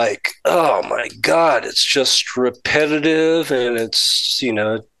ones were like, oh my God, it's just repetitive, and it's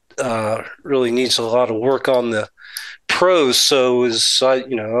really needs a lot of work on the prose. So I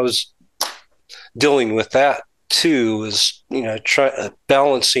was dealing with that too, is try a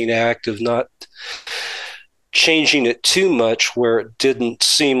balancing act of not changing it too much where it didn't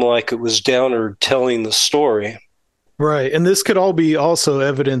seem like it was Downard telling the story. Right. And this could all be also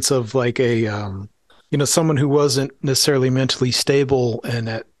evidence of like a, someone who wasn't necessarily mentally stable and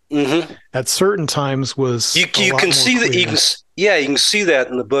at certain times was You a lot can more see that clear. you can see that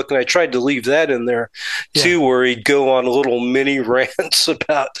in the book, and I tried to leave that in there too, where he'd go on little mini rants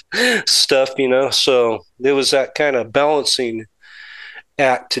about stuff, So there was that kind of balancing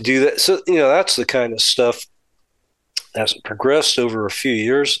act to do that. So that's the kind of stuff as it progressed over a few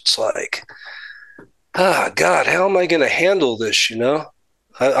years. It's like, God, how am I going to handle this?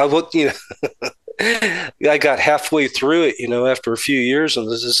 I would, I got halfway through it, after a few years,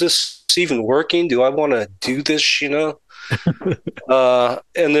 and is this even working? Do I want to do this? And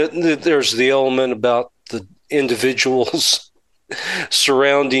there's the element about the individuals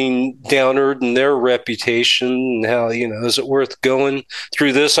surrounding Downard and their reputation, and how is it worth going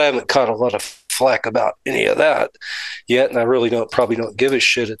through this? I haven't caught a lot of flack about any of that yet, and I really probably don't give a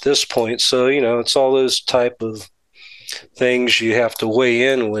shit at this point. So it's all those type of things you have to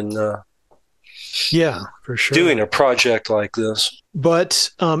weigh in when for sure, doing a project like this. But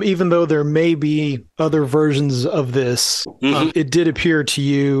even though there may be other versions of this, it did appear to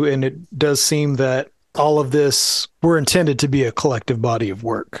you, and it does seem that all of this were intended to be a collective body of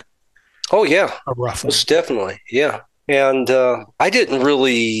work. Oh yeah, most definitely, yeah. And I didn't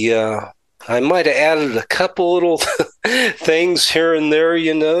really. I might have added a couple little things here and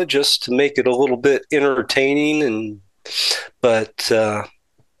there, just to make it a little bit entertaining. But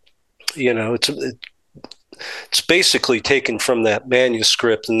it's basically taken from that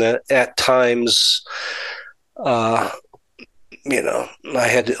manuscript, and that at times, I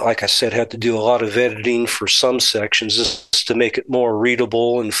had to, like I said, had to do a lot of editing for some sections just to make it more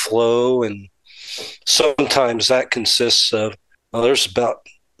readable and flow. And sometimes that consists of, there's about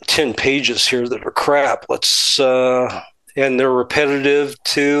 10 pages here that are crap. And they're repetitive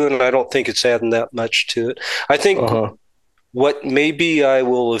too, and I don't think it's adding that much to it. I think what maybe I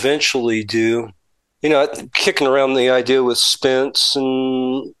will eventually do, kicking around the idea with Spence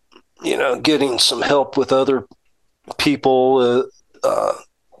and, getting some help with other people,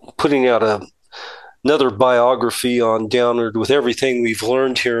 putting out another biography on Downard with everything we've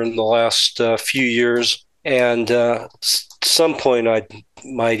learned here in the last few years. And at some point, I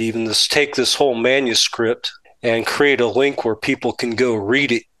might even just take this whole manuscript and create a link where people can go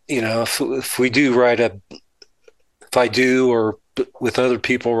read it. If we do if I do, or with other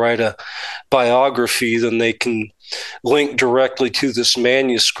people write a biography, then they can link directly to this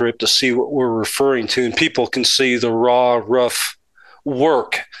manuscript to see what we're referring to, and people can see the raw, rough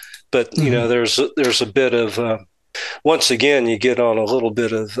work. But there's a bit of once again, you get on a little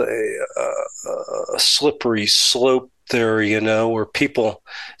bit of a slippery slope there, where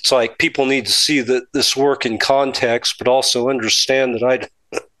it's like people need to see this work in context, but also understand that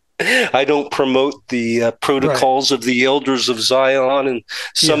I don't promote the protocols of the Elders of Zion and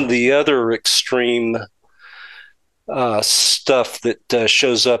some of the other extreme stuff that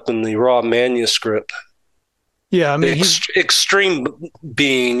shows up in the raw manuscript. Yeah, I mean, extreme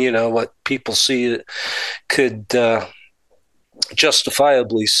being, what people see could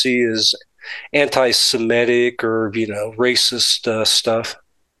justifiably see as anti-Semitic or racist stuff.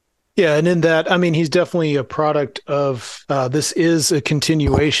 Yeah, and in that, I mean, he's definitely a product of this is a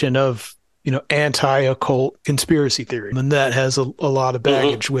continuation of anti-occult conspiracy theory, and that has a lot of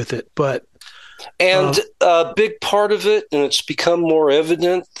baggage with it. But a big part of it, and it's become more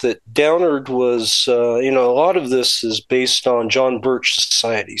evident that Downard was, a lot of this is based on John Birch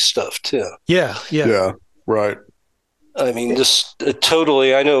Society stuff too. Yeah, right. I mean, just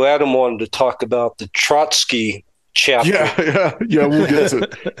totally. I know Adam wanted to talk about the Trotsky chapter. Yeah. We'll get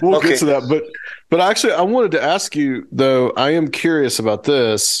to that. But actually, I wanted to ask you though. I am curious about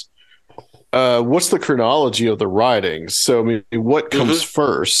this. What's the chronology of the writings? So, I mean, what comes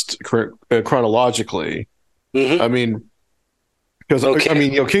first chronologically? I mean, because I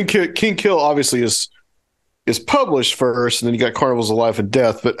mean, King Kill obviously is published first, and then you got Carnivals of Life and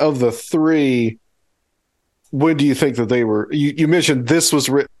Death. But of the three, when do you think that they were? You mentioned this was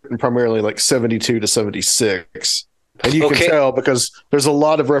written primarily like 72 to 76, and you can tell because there's a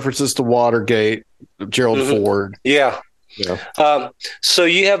lot of references to Watergate, Gerald Ford. Yeah. So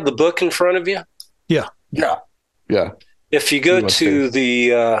you have the book in front of you? Yeah. If you go to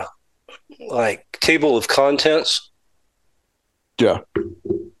the table of contents. Yeah.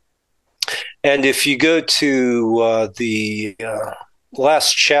 And if you go to the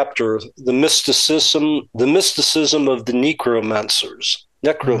last chapter, the mysticism of the necromancers.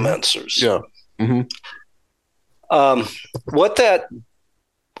 Yeah. Mm-hmm.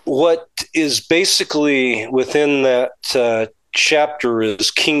 What is basically within that chapter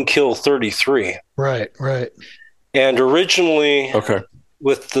is King Kill 33. Right. And originally, Okay.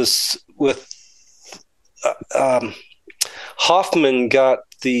 with Hoffman got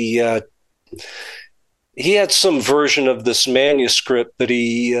the he had some version of this manuscript, but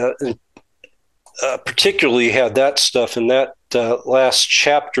he particularly had that stuff in that last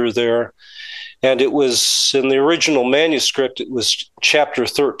chapter there. And it was in the original manuscript, it was chapter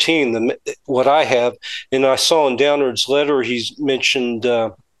 13, what I have. And I saw in Downard's letter, he's mentioned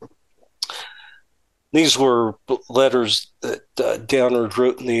these were letters that Downard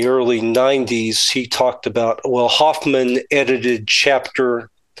wrote in the early 90s. He talked about, well, Hoffman edited chapter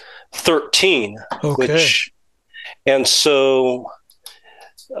 13, which, and so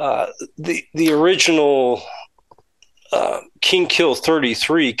the original King Kill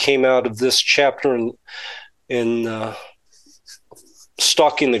 33 came out of this chapter in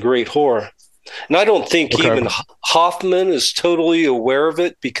Stalking the Great Whore. And I don't think even Hoffman is totally aware of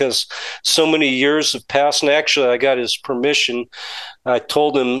it because so many years have passed. And actually, I got his permission. I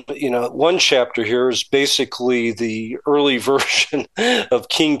told him, one chapter here is basically the early version of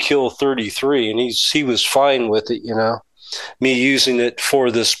King Kill 33. And he was fine with it, me using it for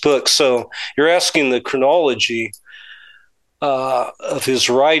this book. So you're asking the chronology of his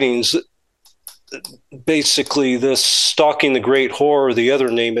writings. Basically, this Stalking the Great Whore, the other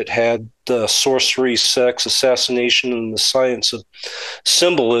name it had, Sorcery, Sex, Assassination, and the Science of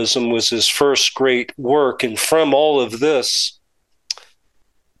Symbolism, was his first great work. And from all of this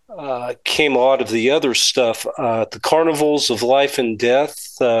came a lot of the other stuff, the Carnivals of Life and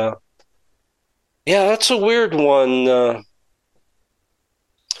Death. Yeah, that's a weird one.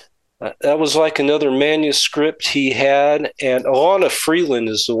 That was like another manuscript he had, and Alana Freeland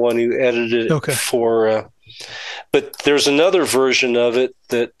is the one who edited it for. But there's another version of it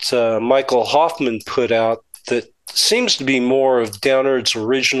that Michael Hoffman put out that seems to be more of Downard's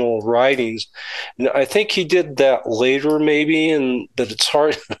original writings. And I think he did that later, maybe, but it's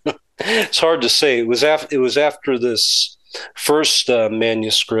hard. It's hard to say. It was after this first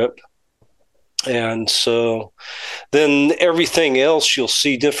manuscript. And so then everything else, you'll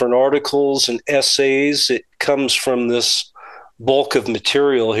see different articles and essays. It comes from this bulk of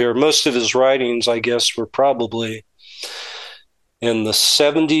material here. Most of his writings, I guess, were probably in the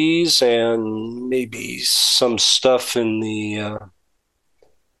 70s and maybe some stuff in the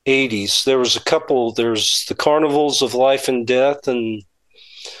 80s. There was a couple. There's the Carnivals of Life and Death, and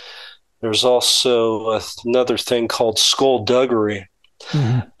there's also another thing called Skullduggery.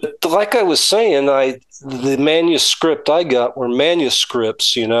 Mm-hmm. But like I was saying, the manuscript I got were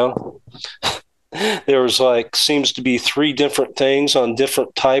manuscripts, There was seems to be 3 different things on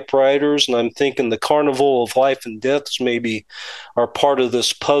different typewriters, and I'm thinking the Carnival of Life and Deaths maybe are part of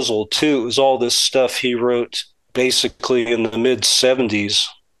this puzzle too. It was all this stuff he wrote basically in the mid-70s.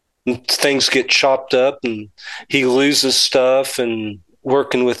 And things get chopped up and he loses stuff and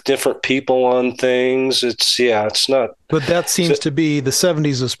working with different people on things. It's not. But that seems to be the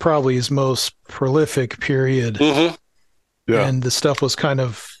 70s was probably his most prolific period. Mm-hmm. Yeah. And the stuff was kind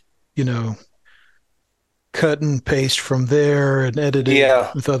of, cut and paste from there and edited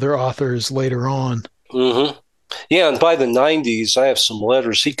with other authors later on. Mm-hmm. Yeah, and by the 90s, I have some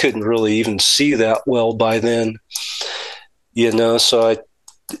letters. He couldn't really even see that well by then, so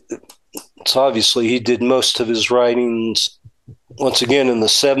it's obviously he did most of his writings once again in the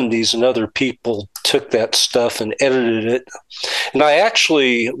 70s, and other people took that stuff and edited it. And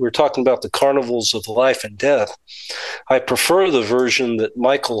we're talking about the Carnivals of Life and Death. I prefer the version that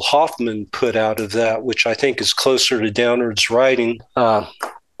Michael Hoffman put out of that, which I think is closer to Downard's writing.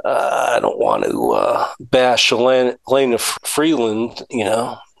 I don't want to bash Elena Freeland,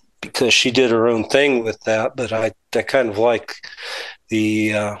 because she did her own thing with that, but I kind of like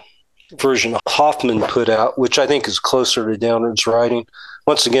the version Hoffman put out, which I think is closer to Downard's writing.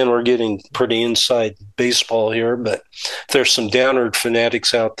 Once again, we're getting pretty inside baseball here, but if there's some Downard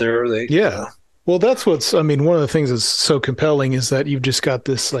fanatics out there, well, that's one of the things that's so compelling is that you've just got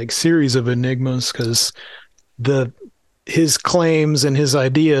this series of enigmas, because his claims and his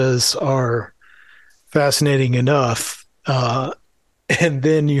ideas are fascinating enough, and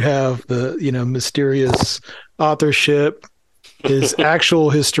then you have the mysterious authorship, his actual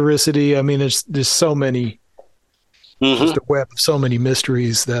historicity. There's so many, just a web of so many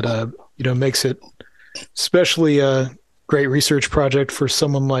mysteries that makes it especially a great research project for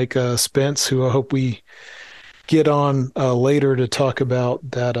someone like Spence, who I hope we get on later to talk about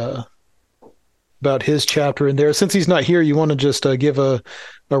that, about his chapter in there. Since he's not here, you want to just give a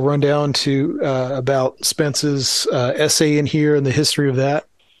rundown about Spence's essay in here and the history of that?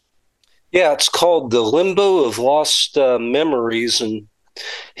 Yeah, it's called The Limbo of Lost Memories. And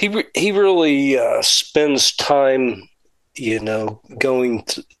he really spends time, going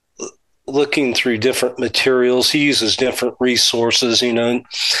looking through different materials. He uses different resources,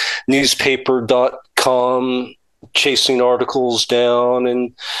 newspaper.com, chasing articles down,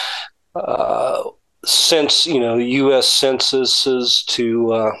 and U.S. censuses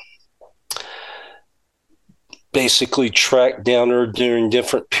to basically track Downard during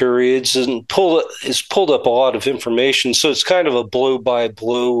different periods, and has pulled up a lot of information. So it's kind of a blow by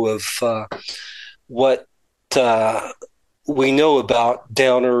blow of what we know about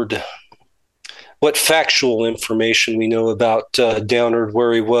Downard, what factual information we know about Downard,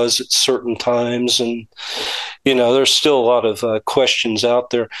 where he was at certain times. And, there's still a lot of questions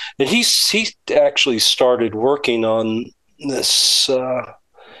out there. And he actually started working on this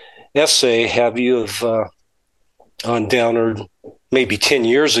essay, on Downard maybe 10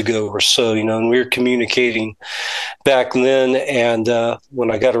 years ago or so, and we were communicating back then. And when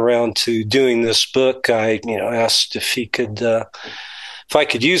I got around to doing this book, I, asked if I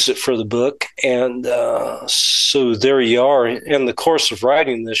could use it for the book. And so there you are. In the course of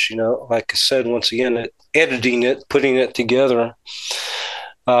writing this, like I said, once again, editing it, putting it together,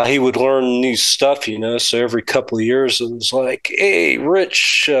 he would learn new stuff, so every couple of years it was like, hey,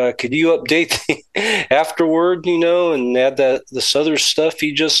 Rich, could you update afterward, and add this other stuff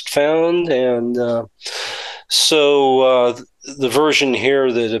he just found. And so the version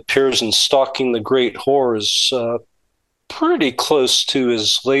here that appears in Stalking the Great Whore is pretty close to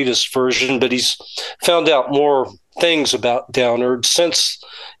his latest version, but he's found out more things about Downard since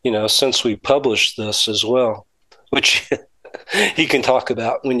we published this as well, which he can talk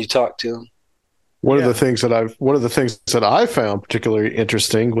about when you talk to him. One of the things that I found particularly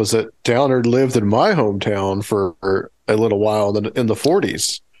interesting was that Downard lived in my hometown for a little while in the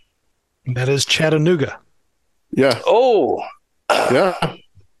 40s. That is Chattanooga. Yeah. Oh. Yeah.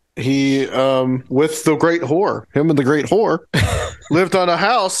 He, with the Great Whore, him and the Great Whore, lived on a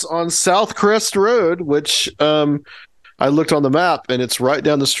house on South Crest Road, which I looked on the map, and it's right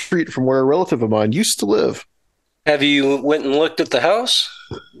down the street from where a relative of mine used to live. Have you went and looked at the house?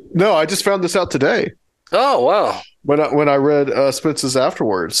 No, I just found this out today. Oh, wow. When I read Spence's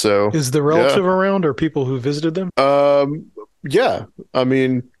afterwards. So is the relative around, or people who visited them? Yeah. I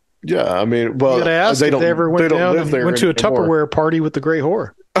mean, well, you gotta ask if they ever went down and went to a Tupperware party with the Great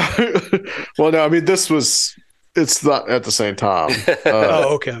Whore. Well, no, I mean, it's not at the same time.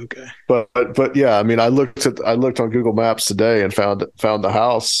 Oh, okay. But yeah, I mean, I looked on Google Maps today and found the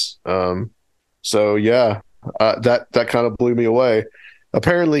house. So yeah, that kind of blew me away.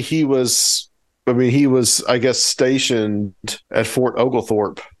 Apparently he was, I guess, stationed at Fort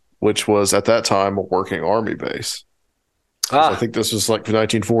Oglethorpe, which was at that time a working army base. So I think this was like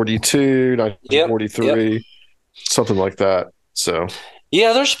 1942, 1943, something like that. So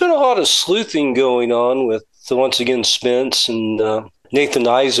yeah, there's been a lot of sleuthing going on with, once again, Spence and Nathan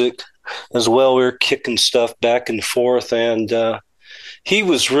Isaac as well. We were kicking stuff back and forth, and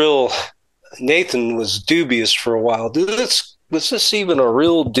Nathan was dubious for a while. Was this even a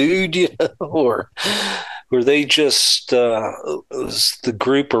real dude, or were they just was the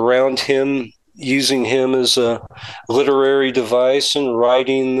group around him using him as a literary device and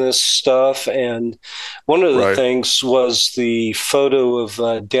writing this stuff? And one of the things was the photo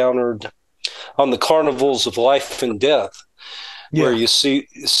of Downard on the Carnivals of Life and Death, where you see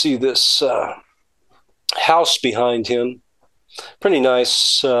this house behind him. Pretty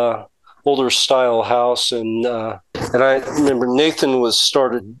nice older style house, and I remember Nathan was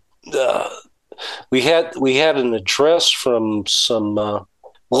started. We had an address from some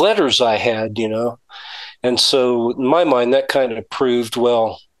letters I had, and so in my mind that kind of proved,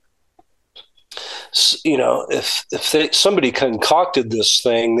 well, if somebody concocted this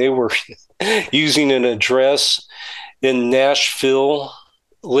thing, they were using an address in Nashville,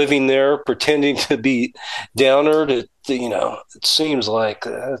 living there, pretending to be Downard. It seems like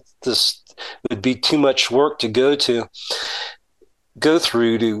this would be too much work to go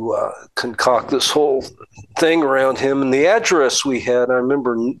through to concoct this whole thing around him. And the address we had, I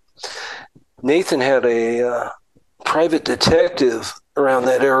remember Nathan had a private detective around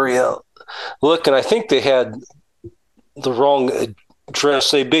that area look, and I think they had the wrong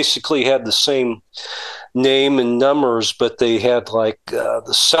address. They basically had the same name and numbers, but they had like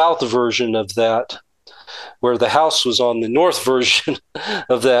the south version of that, where the house was on the north version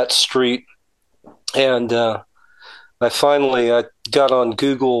of that street. And I got on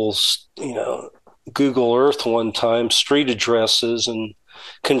Google's, Google Earth one time, street addresses, and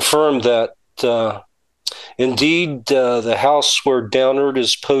confirmed that indeed the house where Downard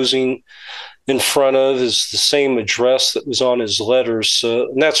is posing in front of is the same address that was on his letters. So,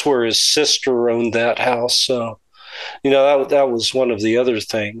 and that's where his sister owned that house. So, that was one of the other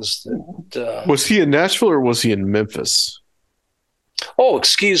things. That, was he in Nashville or was he in Memphis? Oh,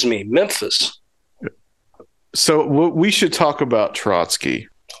 excuse me, Memphis. So we should talk about Trotsky.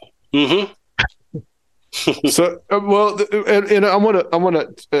 Mm-hmm. So, and I want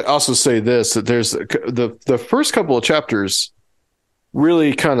to also say this, that there's the first couple of chapters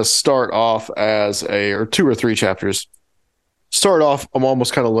really kind of start off or 2 or 3 chapters start off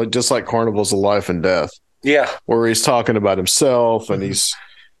almost kind of just like Carnivals of Life and Death. Yeah. Where he's talking about himself and he's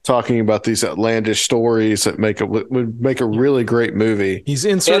talking about these outlandish stories that would make a really great movie. He's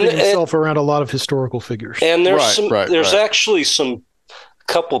inserting himself around a lot of historical figures. And there's actually some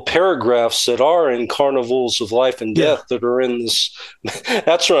couple paragraphs that are in Carnivals of Life and Death that are in this.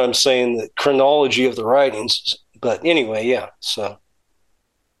 That's what I'm saying, the chronology of the writings. But anyway, yeah. So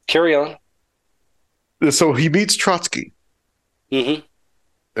carry on. So he meets Trotsky. Mm-hmm.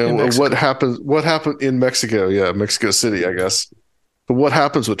 And what happened in Mexico? Yeah, Mexico City, I guess. But what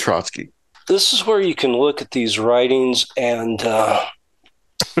happens with Trotsky? This is where you can look at these writings and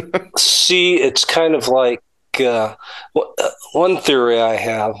see it's kind of like one theory I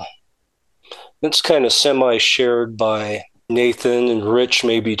have. It's kind of semi-shared by Nathan and Rich,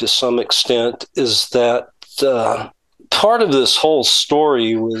 maybe to some extent, is that part of this whole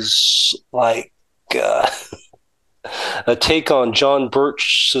story was like a take on John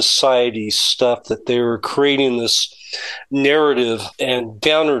Birch Society stuff, that they were creating this narrative, and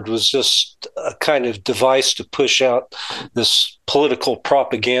Downard was just a kind of device to push out this political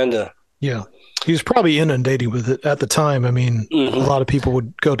propaganda. Yeah. He was probably inundated with it at the time. I mean, a lot of people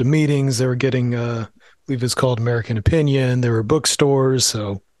would go to meetings. They were getting, I believe it's called American Opinion. There were bookstores.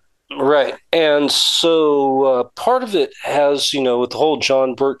 So, right. And so part of it has, with the whole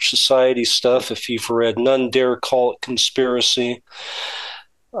John Birch Society stuff, if you've read None Dare Call It Conspiracy,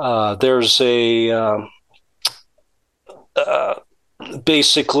 there's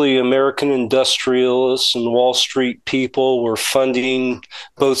basically American industrialists and Wall Street people were funding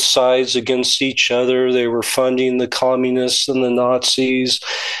both sides against each other. They were funding the communists and the Nazis,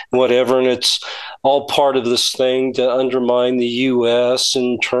 whatever. And it's all part of this thing to undermine the U.S.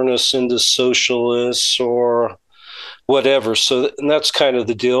 and turn us into socialists or whatever. So, and that's kind of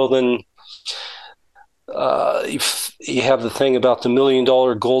the deal. Then you have the thing about the $1 million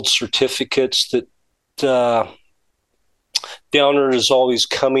gold certificates that Downard is always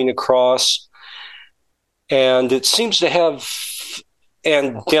coming across, and it seems to have,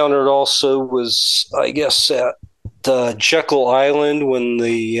 and Downard also was, I guess, at Jekyll Island when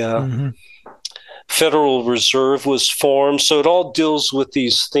the Federal Reserve was formed. So it all deals with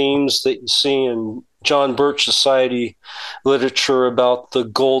these themes that you see in John Birch Society literature about the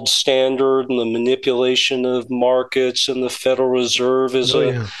gold standard and the manipulation of markets, and the Federal Reserve is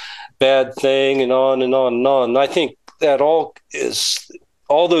bad thing, and on and on and on. And I think that all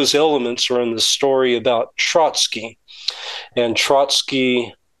those elements are in the story about Trotsky. And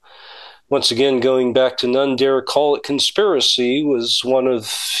Trotsky, once again, going back to None Dare Call It Conspiracy,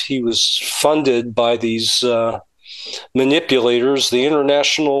 he was funded by these manipulators, the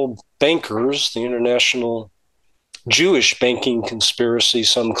international bankers, the international Jewish banking conspiracy,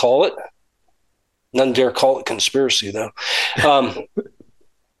 some call it. None dare call it conspiracy, though.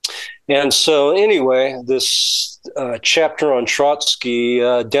 And so anyway, this chapter on Trotsky,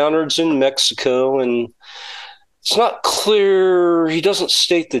 Downard's in Mexico, and it's not clear, he doesn't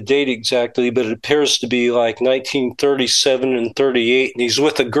state the date exactly, but it appears to be like 1937 and 38, and he's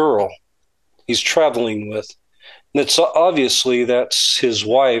with a girl he's traveling with. And it's obviously that's his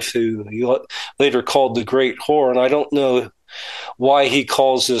wife, who he later called the Great Whore, and I don't know why he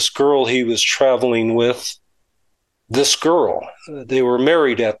calls this girl he was traveling with this girl. They were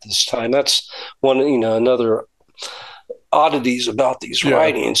married at this time. That's one, another oddities about these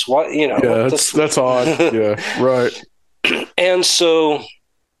writings. What, that's odd. Yeah, right. And so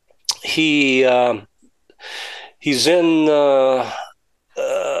he's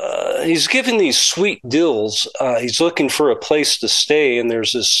given these sweet deals. He's looking for a place to stay, and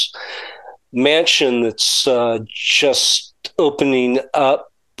there's this mansion that's just opening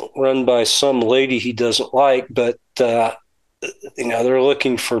up, run by some lady he doesn't like, but they're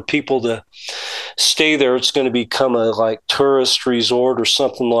looking for people to stay there. It's going to become a tourist resort or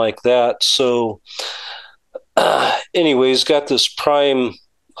something like that. So anyway, he's got this prime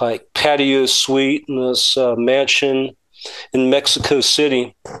patio suite in this mansion in Mexico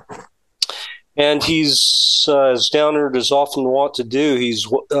City. And he's, as Downard is often wont to do, he's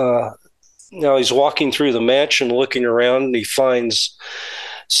walking through the mansion looking around, and he finds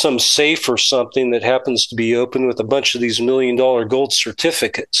some safe or something that happens to be open with a bunch of these $1 million gold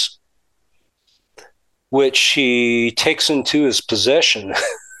certificates, which he takes into his possession.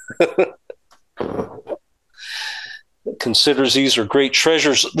 Considers these are great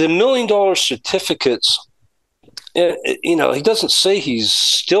treasures. The $1 million certificates, he doesn't say he's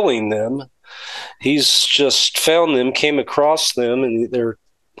stealing them. He's just found them, came across them, and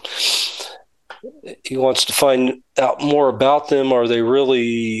he wants to find out more about them. Are they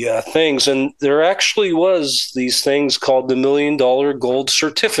really things? And there actually was these things called the $1 million gold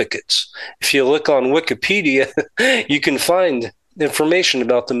certificates. If you look on Wikipedia, you can find information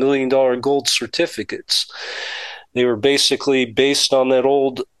about the $1 million gold certificates. They were basically based on that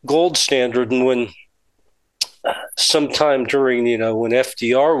old gold standard. And when sometime during, when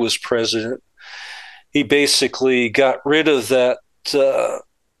FDR was president, he basically got rid of that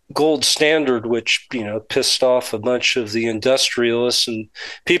gold standard, which, pissed off a bunch of the industrialists and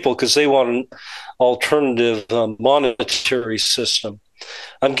people because they want an alternative monetary system.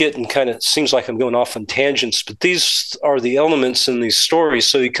 I'm getting seems like I'm going off on tangents, but these are the elements in these stories.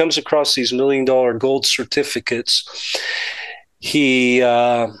 So he comes across these $1 million gold certificates. He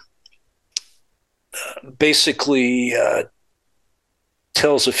basically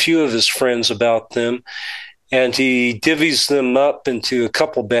tells a few of his friends about them, and he divvies them up into a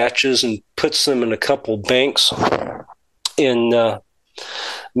couple batches and puts them in a couple banks in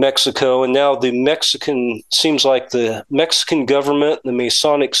Mexico. And now seems like the Mexican government, the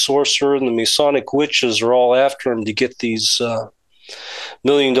Masonic sorcerer, and the Masonic witches are all after him to get these $1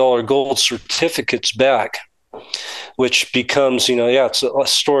 million gold certificates back, which becomes, it's a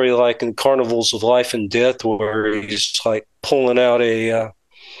story like in Carnivals of Life and Death, where he's like pulling out a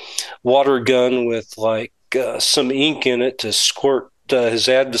water gun with some ink in it to squirt his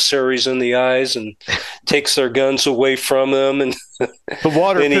adversaries in the eyes and takes their guns away from them. And the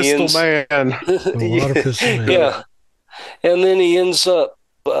water pistol man. The water pistol man. Yeah. And then he ends up,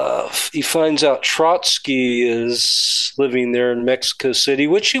 he finds out Trotsky is living there in Mexico City,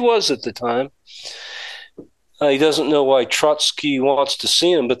 which he was at the time. He doesn't know why Trotsky wants to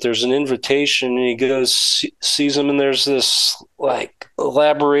see him, but there's an invitation, and he goes, sees him, and there's this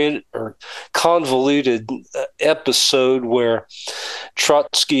elaborate or convoluted episode where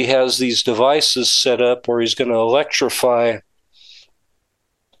Trotsky has these devices set up where he's going to electrify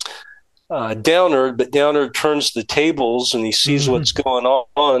Downard, but Downard turns the tables and he sees what's going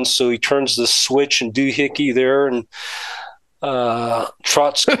on, so he turns the switch and doohickey there, and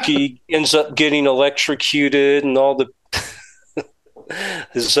Trotsky ends up getting electrocuted, and all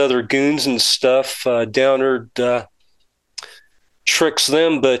his other goons and stuff. Downard tricks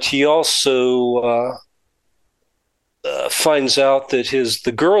them, but he also finds out that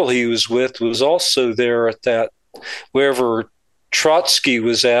the girl he was with was also there at that wherever Trotsky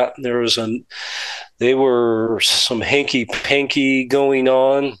was at. They were some hanky panky going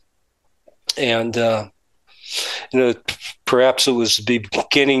on, and perhaps it was the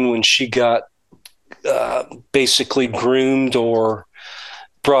beginning when she got basically groomed or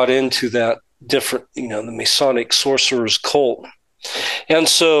brought into that different, the Masonic sorcerer's cult. And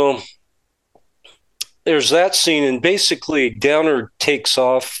so there's that scene, and basically Downard takes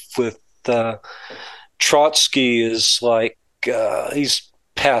off with Trotsky is he's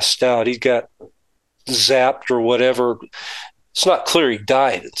passed out. He got zapped or whatever. It's not clear he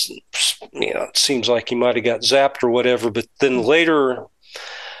died. It seems like he might have got zapped or whatever. But then later,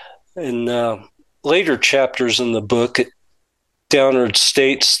 in later chapters in the book, Downard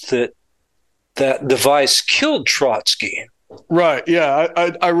states that device killed Trotsky. Right. Yeah,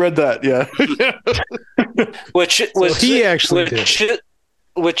 I read that. Yeah. Which was so he actually did.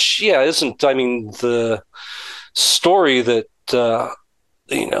 Which isn't. The story that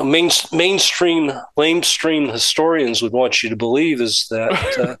mainstream lamestream historians would want you to believe is that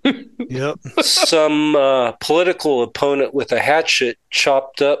yep. some political opponent with a hatchet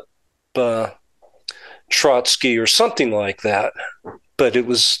chopped up Trotsky or something like that. But it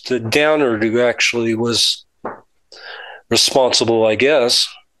was the Downard who actually was responsible, I guess.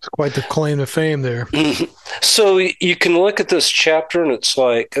 It's quite the claim to fame there. So you can look at this chapter and it's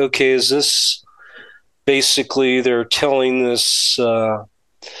like, okay, is this basically they're telling this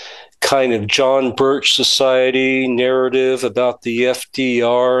kind of John Birch Society narrative about the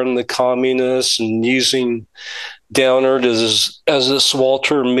FDR and the communists and using Downard as this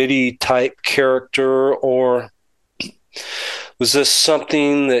Walter Mitty type character, or was this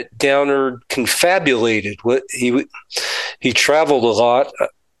something that Downard confabulated? What he traveled a lot.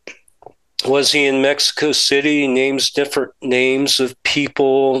 Was he in Mexico City? He names different names of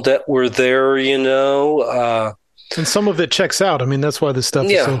people that were there, And some of it checks out. I mean, that's why this stuff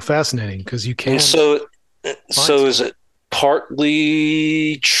is so fascinating, because you can. And so is it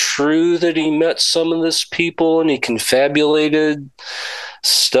partly true that he met some of this people and he confabulated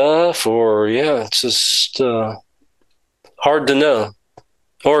stuff, or it's just hard to know,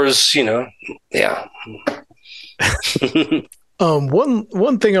 or is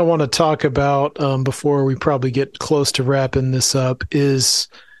One thing I want to talk about before we probably get close to wrapping this up is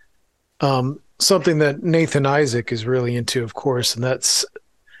something that Nathan Isaac is really into, of course, and that's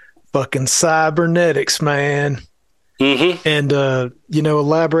fucking cybernetics, man. Mm-hmm. And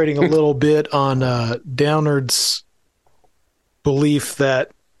elaborating a little bit on Downard's belief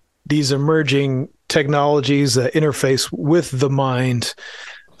that these emerging technologies that interface with the mind,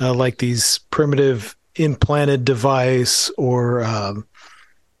 like these primitive implanted device or a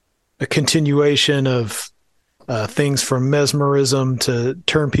continuation of things from mesmerism to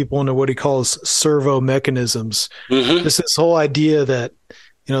turn people into what he calls servo mechanisms. Mm-hmm. This whole idea that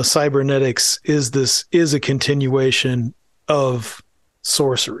cybernetics is a continuation of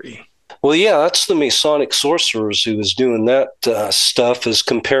sorcery. Well, that's the Masonic sorcerers who was doing that stuff, as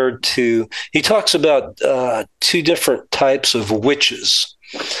compared to, he talks about two different types of witches.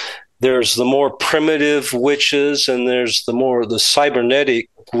 There's the more primitive witches, and there's the cybernetic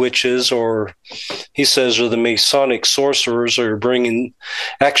witches, or he says, or the Masonic sorcerers are bringing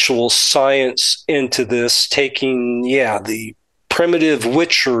actual science into this, taking, the primitive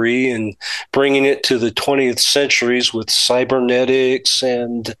witchery and bringing it to the 20th centuries with cybernetics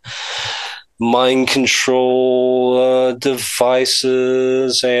and mind control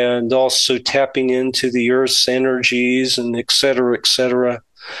devices, and also tapping into the Earth's energies, and et cetera, et cetera.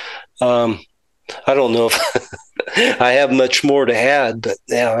 I don't know if I have much more to add, but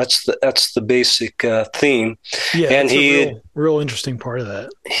that's the basic theme. Yeah, and he real interesting part of that.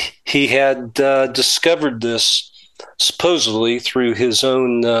 He had discovered this supposedly through his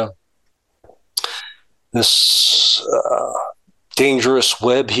own this dangerous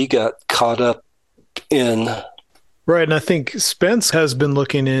web he got caught up in. Right, and I think Spence has been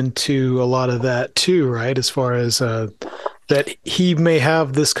looking into a lot of that too, right? As far as that he may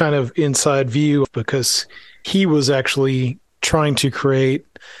have this kind of inside view because he was actually trying to create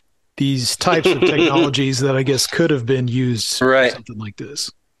these types of technologies that I guess could have been used for something like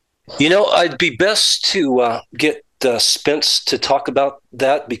this. I'd be best to get Spence to talk about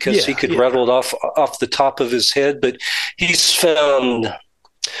that, because he could rattle it off the top of his head. But he's found,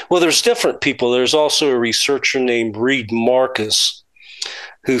 there's different people. There's also a researcher named Reed Marcus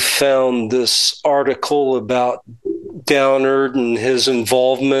who found this article about Downard and his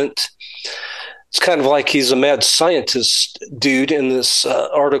involvement. It's kind of like he's a mad scientist dude in this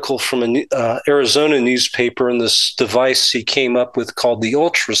article from an Arizona newspaper, and this device he came up with called the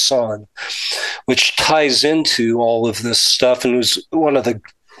ultrason, which ties into all of this stuff, and was one of the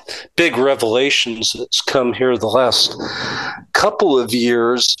big revelations that's come here the last couple of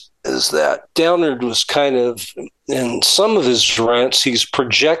years, is that Downard was kind of, in some of his rants, he's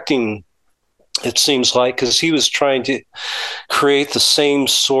projecting, it seems like, because he was trying to create the same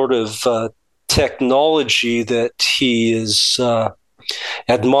sort of technology that he is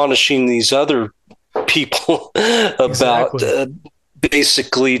admonishing these other people about,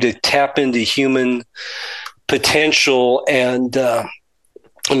 basically to tap into human potential. And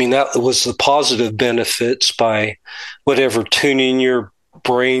that was the positive benefits by whatever, tuning your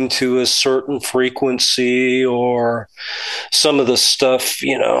brain to a certain frequency, or some of the stuff,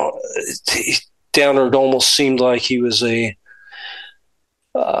 Downard almost seemed like he was a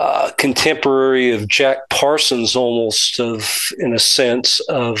contemporary of Jack Parsons, almost, in a sense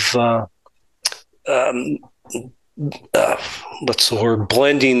of what's the word,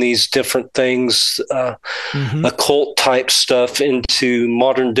 blending these different things, occult type stuff into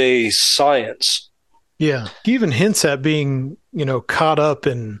modern day science. Yeah, he even hints at being, caught up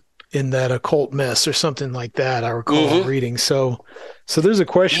in that occult mess or something like that. I recall reading. So there's a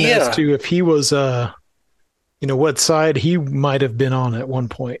question as to if he was, what side he might have been on at one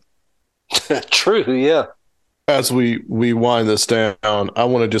point. True. Yeah. As we wind this down, I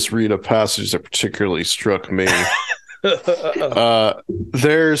want to just read a passage that particularly struck me.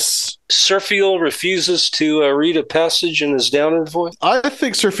 There's Serfield refuses to read a passage in his Downard voice. I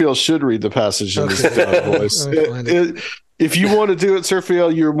think Serfield should read the passage in his Downard voice. If you want to do it,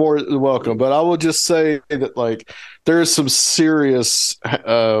 Serfield, you're more than welcome. But I will just say that, there is some serious.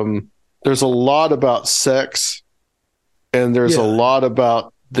 There's a lot about sex, and there's a lot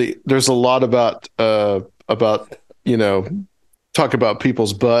about talk about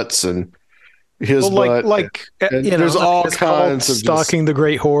people's butts and his butt. There's all kinds of stalking the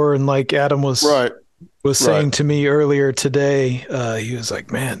great whore, and like Adam was was saying to me earlier today. He was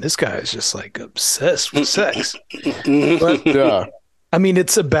like, "Man, this guy is just like obsessed with sex." But Yeah. I mean,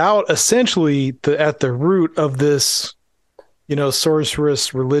 it's about essentially at the root of this,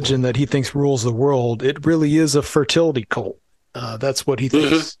 sorceress religion that he thinks rules the world. It really is a fertility cult. That's what he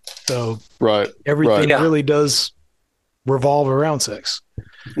thinks. So everything really does revolve around sex.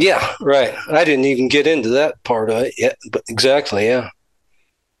 Yeah, right. I didn't even get into that part of it yet, but exactly, yeah.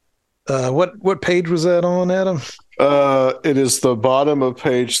 What page was that on, Adam? It is the bottom of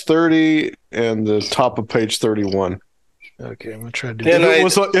page 30 and the top of page 31. Okay, I'm gonna try to do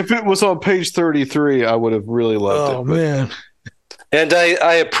that. If it was on page 33, I would have really loved it. Oh man. And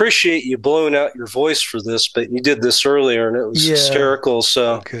I appreciate you blowing out your voice for this, but you did this earlier and it was hysterical.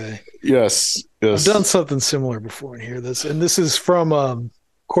 So okay. Yes. I've done something similar before in here. This is from of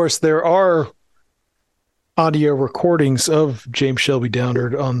course there are audio recordings of James Shelby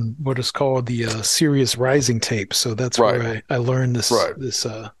Downard on what is called the Sirius Rising tape. So that's where I learned this this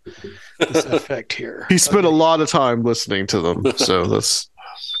effect here. He spent a lot of time listening to them. So that's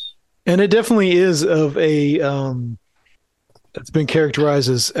and it definitely is of a it's been characterized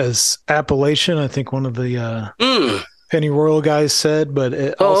as Appalachian. I think one of the Pennyroyal guys said, but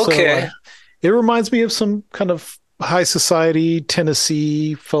it also it reminds me of some kind of high society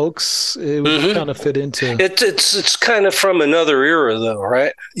Tennessee folks. It would kind of fit into it's kind of from another era though,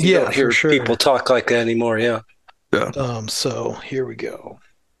 right? You don't hear people talk like that anymore. Yeah. So here we go.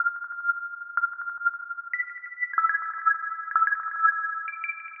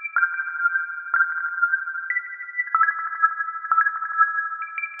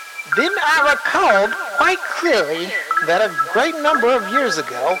 Then I recalled quite clearly that a great number of years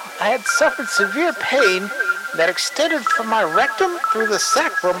ago I had suffered severe pain that extended from my rectum through the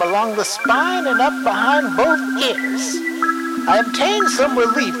sacrum along the spine and up behind both ears. I obtained some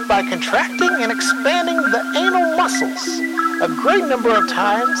relief by contracting and expanding the anal muscles a great number of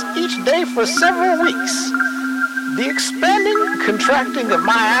times each day for several weeks. The expanding, contracting of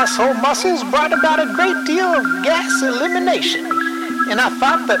my asshole muscles brought about a great deal of gas elimination, and I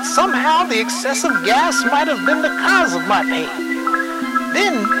thought that somehow the excessive gas might have been the cause of my pain.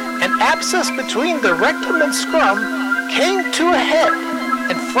 Then, an abscess between the rectum and scrum came to a head,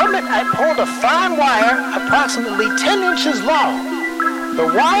 and from it I pulled a fine wire approximately 10 inches long. The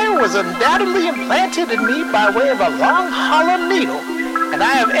wire was undoubtedly implanted in me by way of a long hollow needle, and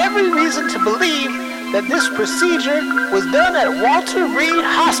I have every reason to believe that this procedure was done at Walter Reed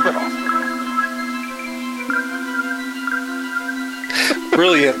Hospital.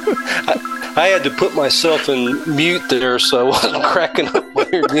 Brilliant. I had to put myself in mute there so I wasn't cracking up while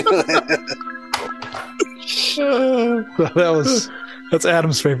you're doing that. That's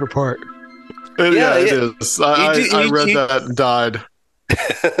Adam's favorite part. It is. I read that and died.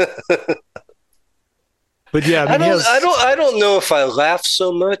 But yeah, I don't know if I laughed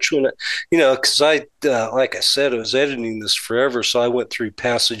so much when because I like I said, I was editing this forever, so I went through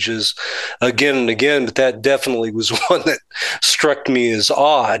passages again and again, but that definitely was one that struck me as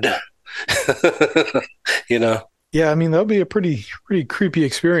odd. Yeah, I mean that'll be a pretty creepy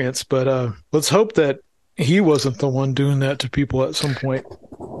experience, but let's hope that he wasn't the one doing that to people at some point.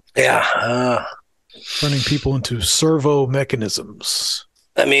 Yeah, turning people into servo mechanisms.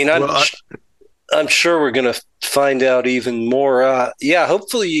 I mean, I'm sure we're going to find out even more.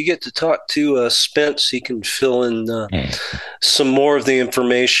 Hopefully you get to talk to Spence. He can fill in some more of the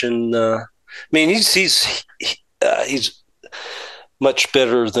information. I mean, he's much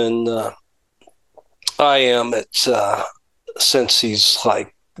better than I am at since he's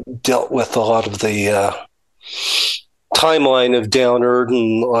like dealt with a lot of the timeline of Downard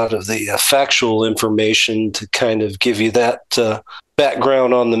and a lot of the factual information to kind of give you that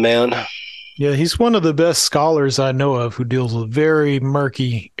background on the man. Yeah, he's one of the best scholars I know of who deals with very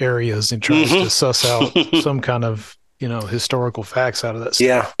murky areas and tries to suss out some kind of, historical facts out of that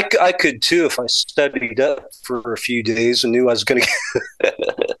stuff. Yeah, I could too if I studied up for a few days and knew I was going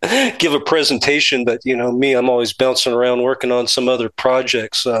to give a presentation. But, me, I'm always bouncing around working on some other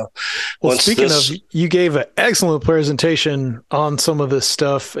projects. Speaking of, you gave an excellent presentation on some of this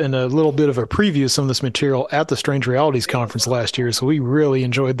stuff and a little bit of a preview of some of this material at the Strange Realities Conference last year. So we really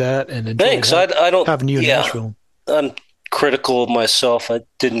enjoyed that. And thanks. I don't having you in Nashville. I'm critical of myself. I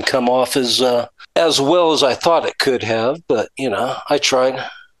didn't come off as well as I thought it could have, but I tried.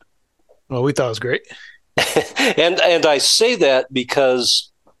 Well, we thought it was great. and I say that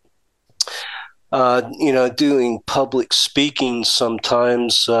because doing public speaking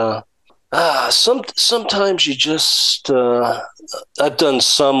sometimes Sometimes you just I've done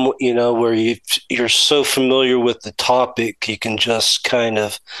some, where you're so familiar with the topic, you can just kind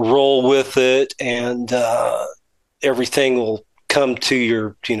of roll with it, and everything will come to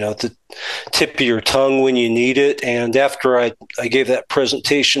your, the tip of your tongue when you need it. And after I gave that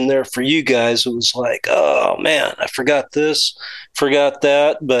presentation there for you guys, it was like, oh man, I forgot this, forgot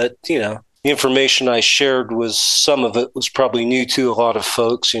that. But, the information I shared was, some of it was probably new to a lot of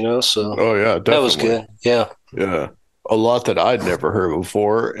folks, so Oh yeah, definitely. that was good. Yeah. Yeah. A lot that I'd never heard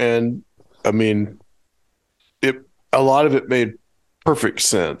before. And I mean, a lot of it made perfect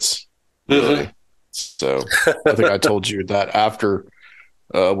sense. Really. Mm-hmm. So I think I told you that after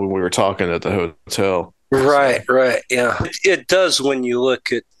when we were talking at the hotel. Right, right. Yeah. It does when you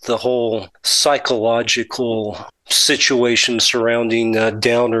look at the whole psychological situation surrounding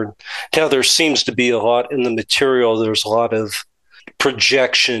Downard. Now, there seems to be a lot in the material. There's a lot of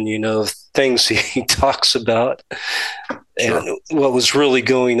projection, things he talks about, Sure. and what was really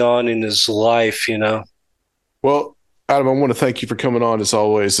going on in his life, Well, Adam, I want to thank you for coming on as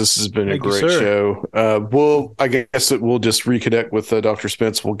always. This has been Thank a you, great sir. show. I guess that we'll just reconnect with Dr.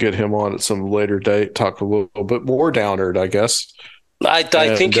 Spence. We'll get him on at some later date, talk a little bit more Downard, I guess. I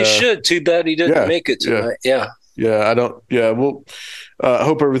think you should. Too bad he didn't make it tonight. Yeah. Yeah, I don't. Yeah, well, I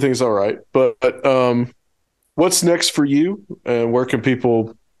hope everything's all right. But what's next for you, and where can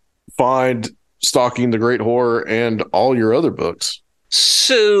people find Stalking the Great Horror and all your other books?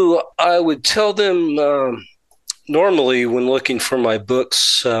 So I would tell them, normally when looking for my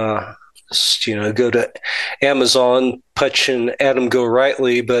books, go to Amazon, punch in Adam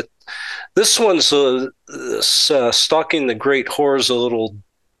Gorightly. But this one's Stalking the Great Horror is a little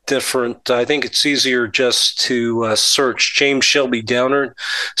different. I think it's easier just to search James Shelby Downard,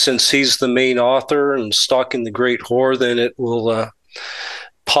 since he's the main author, and Stalking the Great Horror, then it will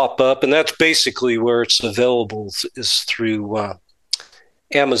pop up. And that's basically where it's available, is through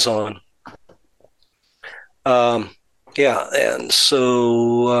Amazon. Yeah, and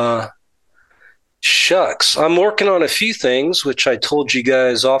so shucks, I'm working on a few things which I told you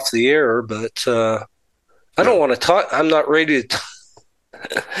guys off the air, but I don't want to talk. I'm not ready to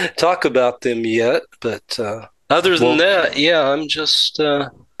talk about them yet. But other than that, yeah, I'm just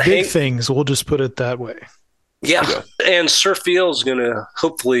big things. We'll just put it that way. Yeah, and Sir Fiel is going to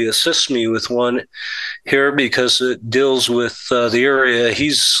hopefully assist me with one here, because it deals with the area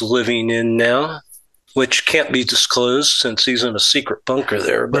he's living in now, which can't be disclosed since he's in a secret bunker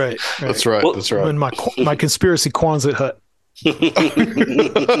there. But, right. That's right. Well, that's right. In my conspiracy Quonset hut.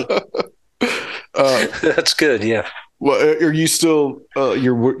 That's good. Yeah. Well, are you still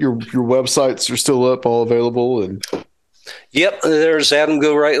your websites are still up, all available? And Yep, there's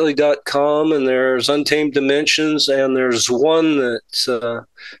adamgorightly.com, and there's Untamed Dimensions, and there's one that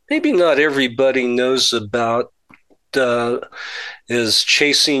maybe not everybody knows about, is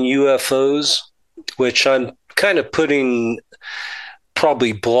Chasing UFOs, which I'm kind of probably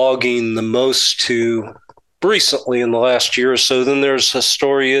blogging the most to recently in the last year or so. Then there's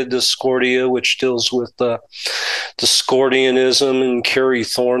Historia Discordia, which deals with Discordianism and Carrie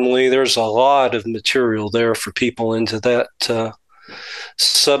Thornley. There's a lot of material there for people into that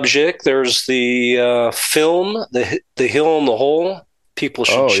subject. There's the film, The Hill in the Hole. People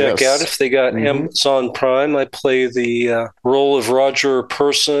should check out if they got Amazon Prime. I play the role of Roger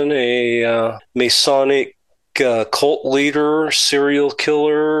Person, a Masonic cult leader, serial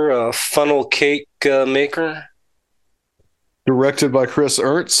killer, funnel cake maker. Directed by Chris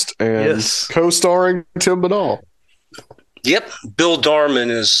Ernst and co-starring Tim Binnall. Yep. Bill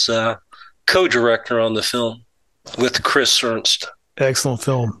Darman is co-director on the film with Chris Ernst. Excellent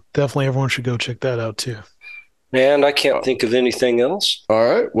film. Definitely everyone should go check that out too. And I can't think of anything else. All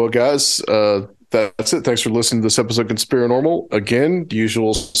right. Well, guys, that's it. Thanks for listening to this episode of Conspirinormal. Again,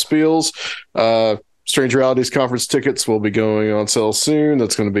 usual spiels. Strange Realities Conference tickets will be going on sale soon.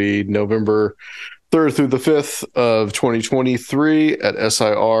 That's going to be November 3rd through the 5th of 2023 at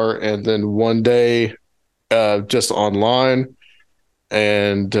SIR, and then one day just online.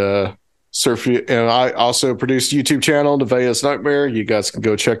 And and I also produce a YouTube channel, Nevaeh's Nightmare. You guys can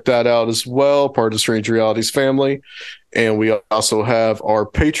go check that out as well, part of Strange Realities family. And we also have our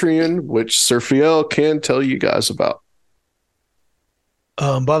Patreon, which Sir Fiel can tell you guys about.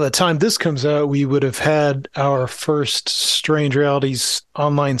 By the time this comes out, we would have had our first Strange Realities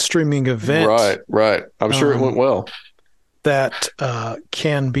online streaming event. Right. I'm sure it went well. That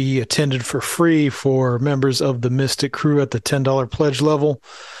can be attended for free for members of the Mystic Crew at the $10 pledge level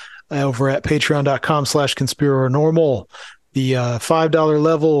over at patreon.com/conspirinormal. The $5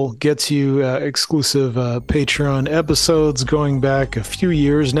 level gets you exclusive Patreon episodes going back a few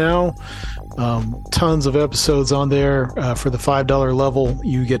years now. Tons of episodes on there. For the $5 level,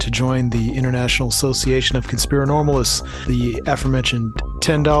 you get to join the International Association of Conspirinormalists, the aforementioned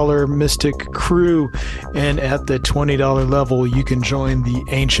 $10 Mystic Crew, and at the $20 level, you can join the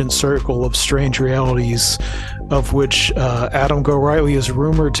Ancient Circle of Strange Realities, of which Adam Gorightly is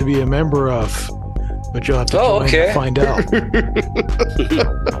rumored to be a member of. But you'll have to join to find out. That's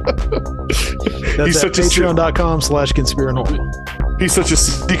at patreon.com/conspirinormal. He's such a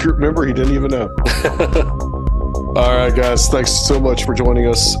secret member, he didn't even know. All right, guys. Thanks so much for joining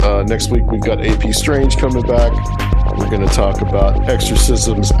us. Next week, we've got AP Strange coming back. We're going to talk about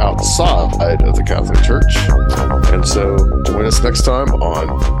exorcisms outside of the Catholic Church. And so join us next time on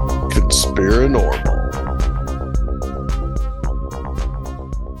Conspirinormal.